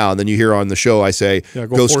 90 right now. And then you hear on the show I say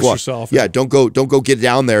go squat. Yourself. Yeah, don't go get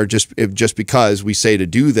down there just because we say to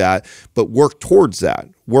do that, but work towards that.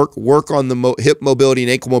 Work on the hip mobility and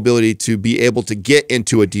ankle mobility to be able to get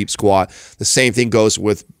into a deep squat. The same thing goes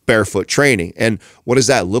with barefoot training. And what does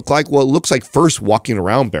that look like? Well, it looks like first walking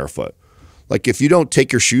around barefoot. Like if you don't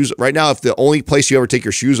take your shoes right now, if the only place you ever take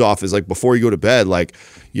your shoes off is like before you go to bed, like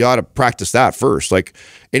you ought to practice that first. Like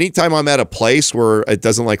anytime I'm at a place where it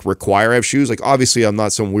doesn't like require I have shoes, like obviously I'm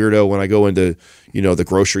not some weirdo when I go into, you know, the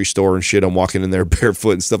grocery store and shit, I'm walking in there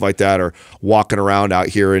barefoot and stuff like that, or walking around out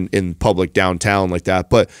here in public downtown like that.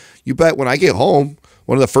 But you bet when I get home,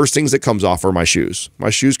 one of the first things that comes off are my shoes. My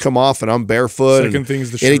shoes come off and I'm barefoot. Second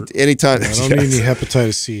thing's the shirt. Anytime. I don't need any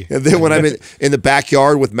hepatitis C. And then when I'm in the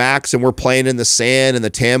backyard with Max and we're playing in the sand and the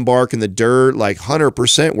tan bark and the dirt, like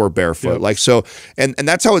 100% we're barefoot. Yep. Like so, and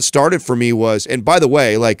that's how it started for me was, and by the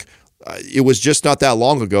way, like it was just not that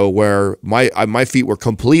long ago where my feet were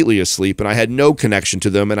completely asleep and I had no connection to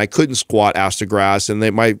them and I couldn't squat ass to grass and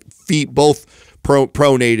my feet both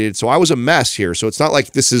pronated. So I was a mess here. So it's not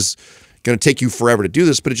like this is going to take you forever to do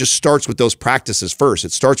this, but it just starts with those practices first.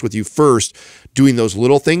 It starts with you first doing those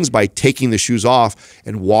little things by taking the shoes off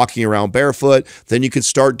and walking around barefoot. Then you can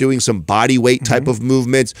start doing some body weight type of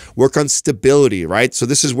movements, work on stability, right? So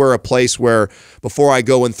this is where a place where before I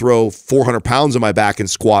go and throw 400 pounds on my back and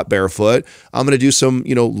squat barefoot, I'm going to do some,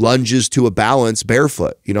 you know, lunges to a balance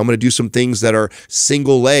barefoot. You know, I'm going to do some things that are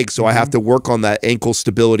single leg. So I have to work on that ankle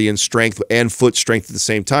stability and strength and foot strength at the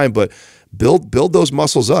same time. But build those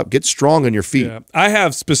muscles up. Get strong on your feet. Yeah. I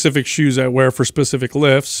have specific shoes I wear for specific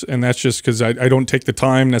lifts, and that's just because I don't take the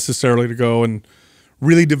time necessarily to go and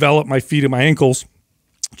really develop my feet and my ankles.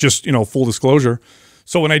 Just, you know, full disclosure.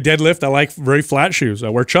 So when I deadlift, I like very flat shoes. I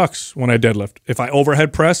wear Chucks when I deadlift. If I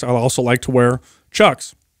overhead press, I also like to wear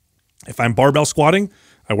Chucks. If I'm barbell squatting,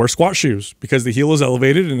 I wear squat shoes because the heel is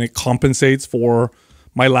elevated and it compensates for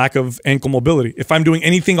my lack of ankle mobility. If I'm doing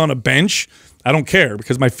anything on a bench, I don't care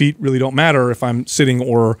because my feet really don't matter if I'm sitting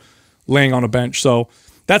or laying on a bench. So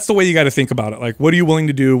that's the way you got to think about it. Like, what are you willing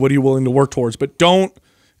to do? What are you willing to work towards? But don't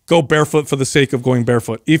go barefoot for the sake of going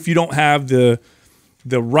barefoot. If you don't have the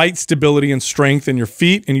right stability and strength in your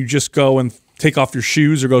feet and you just go and take off your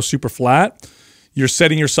shoes or go super flat, you're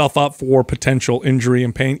setting yourself up for potential injury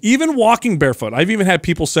and pain. Even walking barefoot. I've even had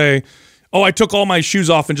people say, oh, I took all my shoes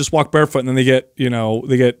off and just walked barefoot, and then they get,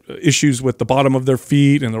 they get issues with the bottom of their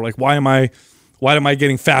feet, and they're like, why am I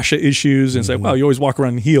getting fascia issues? And it's like, well, you always walk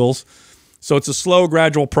around in heels. So it's a slow,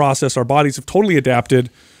 gradual process. Our bodies have totally adapted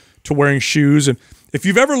to wearing shoes. And if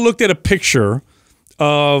you've ever looked at a picture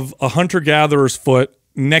of a hunter-gatherer's foot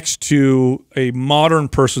next to a modern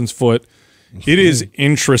person's foot, it is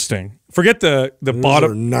interesting. Forget the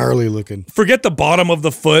bottom. Are gnarly looking. Forget the bottom of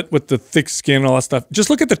the foot with the thick skin and all that stuff. Just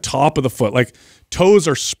look at the top of the foot. Like, toes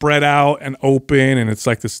are spread out and open, and it's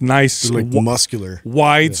like this nice, like muscular,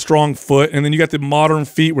 wide, strong foot. And then you got the modern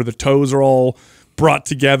feet where the toes are all brought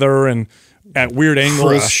together and at weird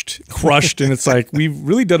angles, crushed. And it's like, we've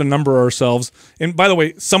really done a number ourselves. And by the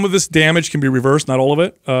way, some of this damage can be reversed, not all of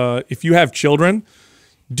it. If you have children,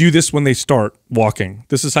 do this when they start walking.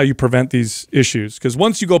 This is how you prevent these issues. Because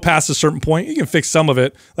once you go past a certain point, you can fix some of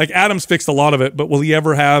it. Like Adam's fixed a lot of it, but will he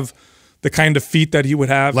ever have the kind of feet that he would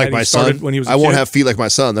have like my son when he was a I won't kid? have feet like my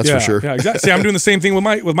son, that's for sure. Yeah, exactly. See, I'm doing the same thing with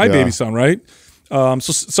my baby son, right? So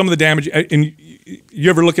some of the damage, and you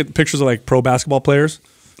ever look at pictures of like pro basketball players,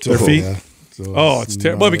 their feet? Yeah. Oh, it's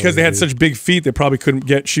terrible. Well, because they had such big feet, they probably couldn't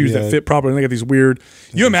get shoes that fit properly. And they got these weird.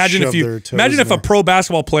 You imagine if a pro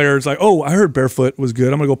basketball player is like, oh, I heard barefoot was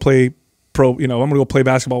good. I'm gonna go play I'm gonna go play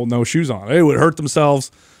basketball with no shoes on. They would hurt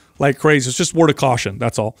themselves like crazy. It's just word of caution.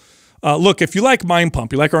 That's all. Look, if you like Mind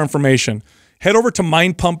Pump, you like our information, head over to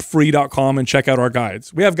mindpumpfree.com and check out our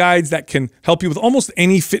guides. We have guides that can help you with almost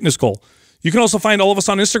any fitness goal. You can also find all of us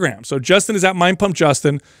on Instagram. So Justin is at Mind Pump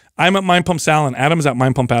Justin. I'm at Mind Pump Sal, and Adam is at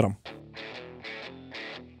Mind Pump Adam.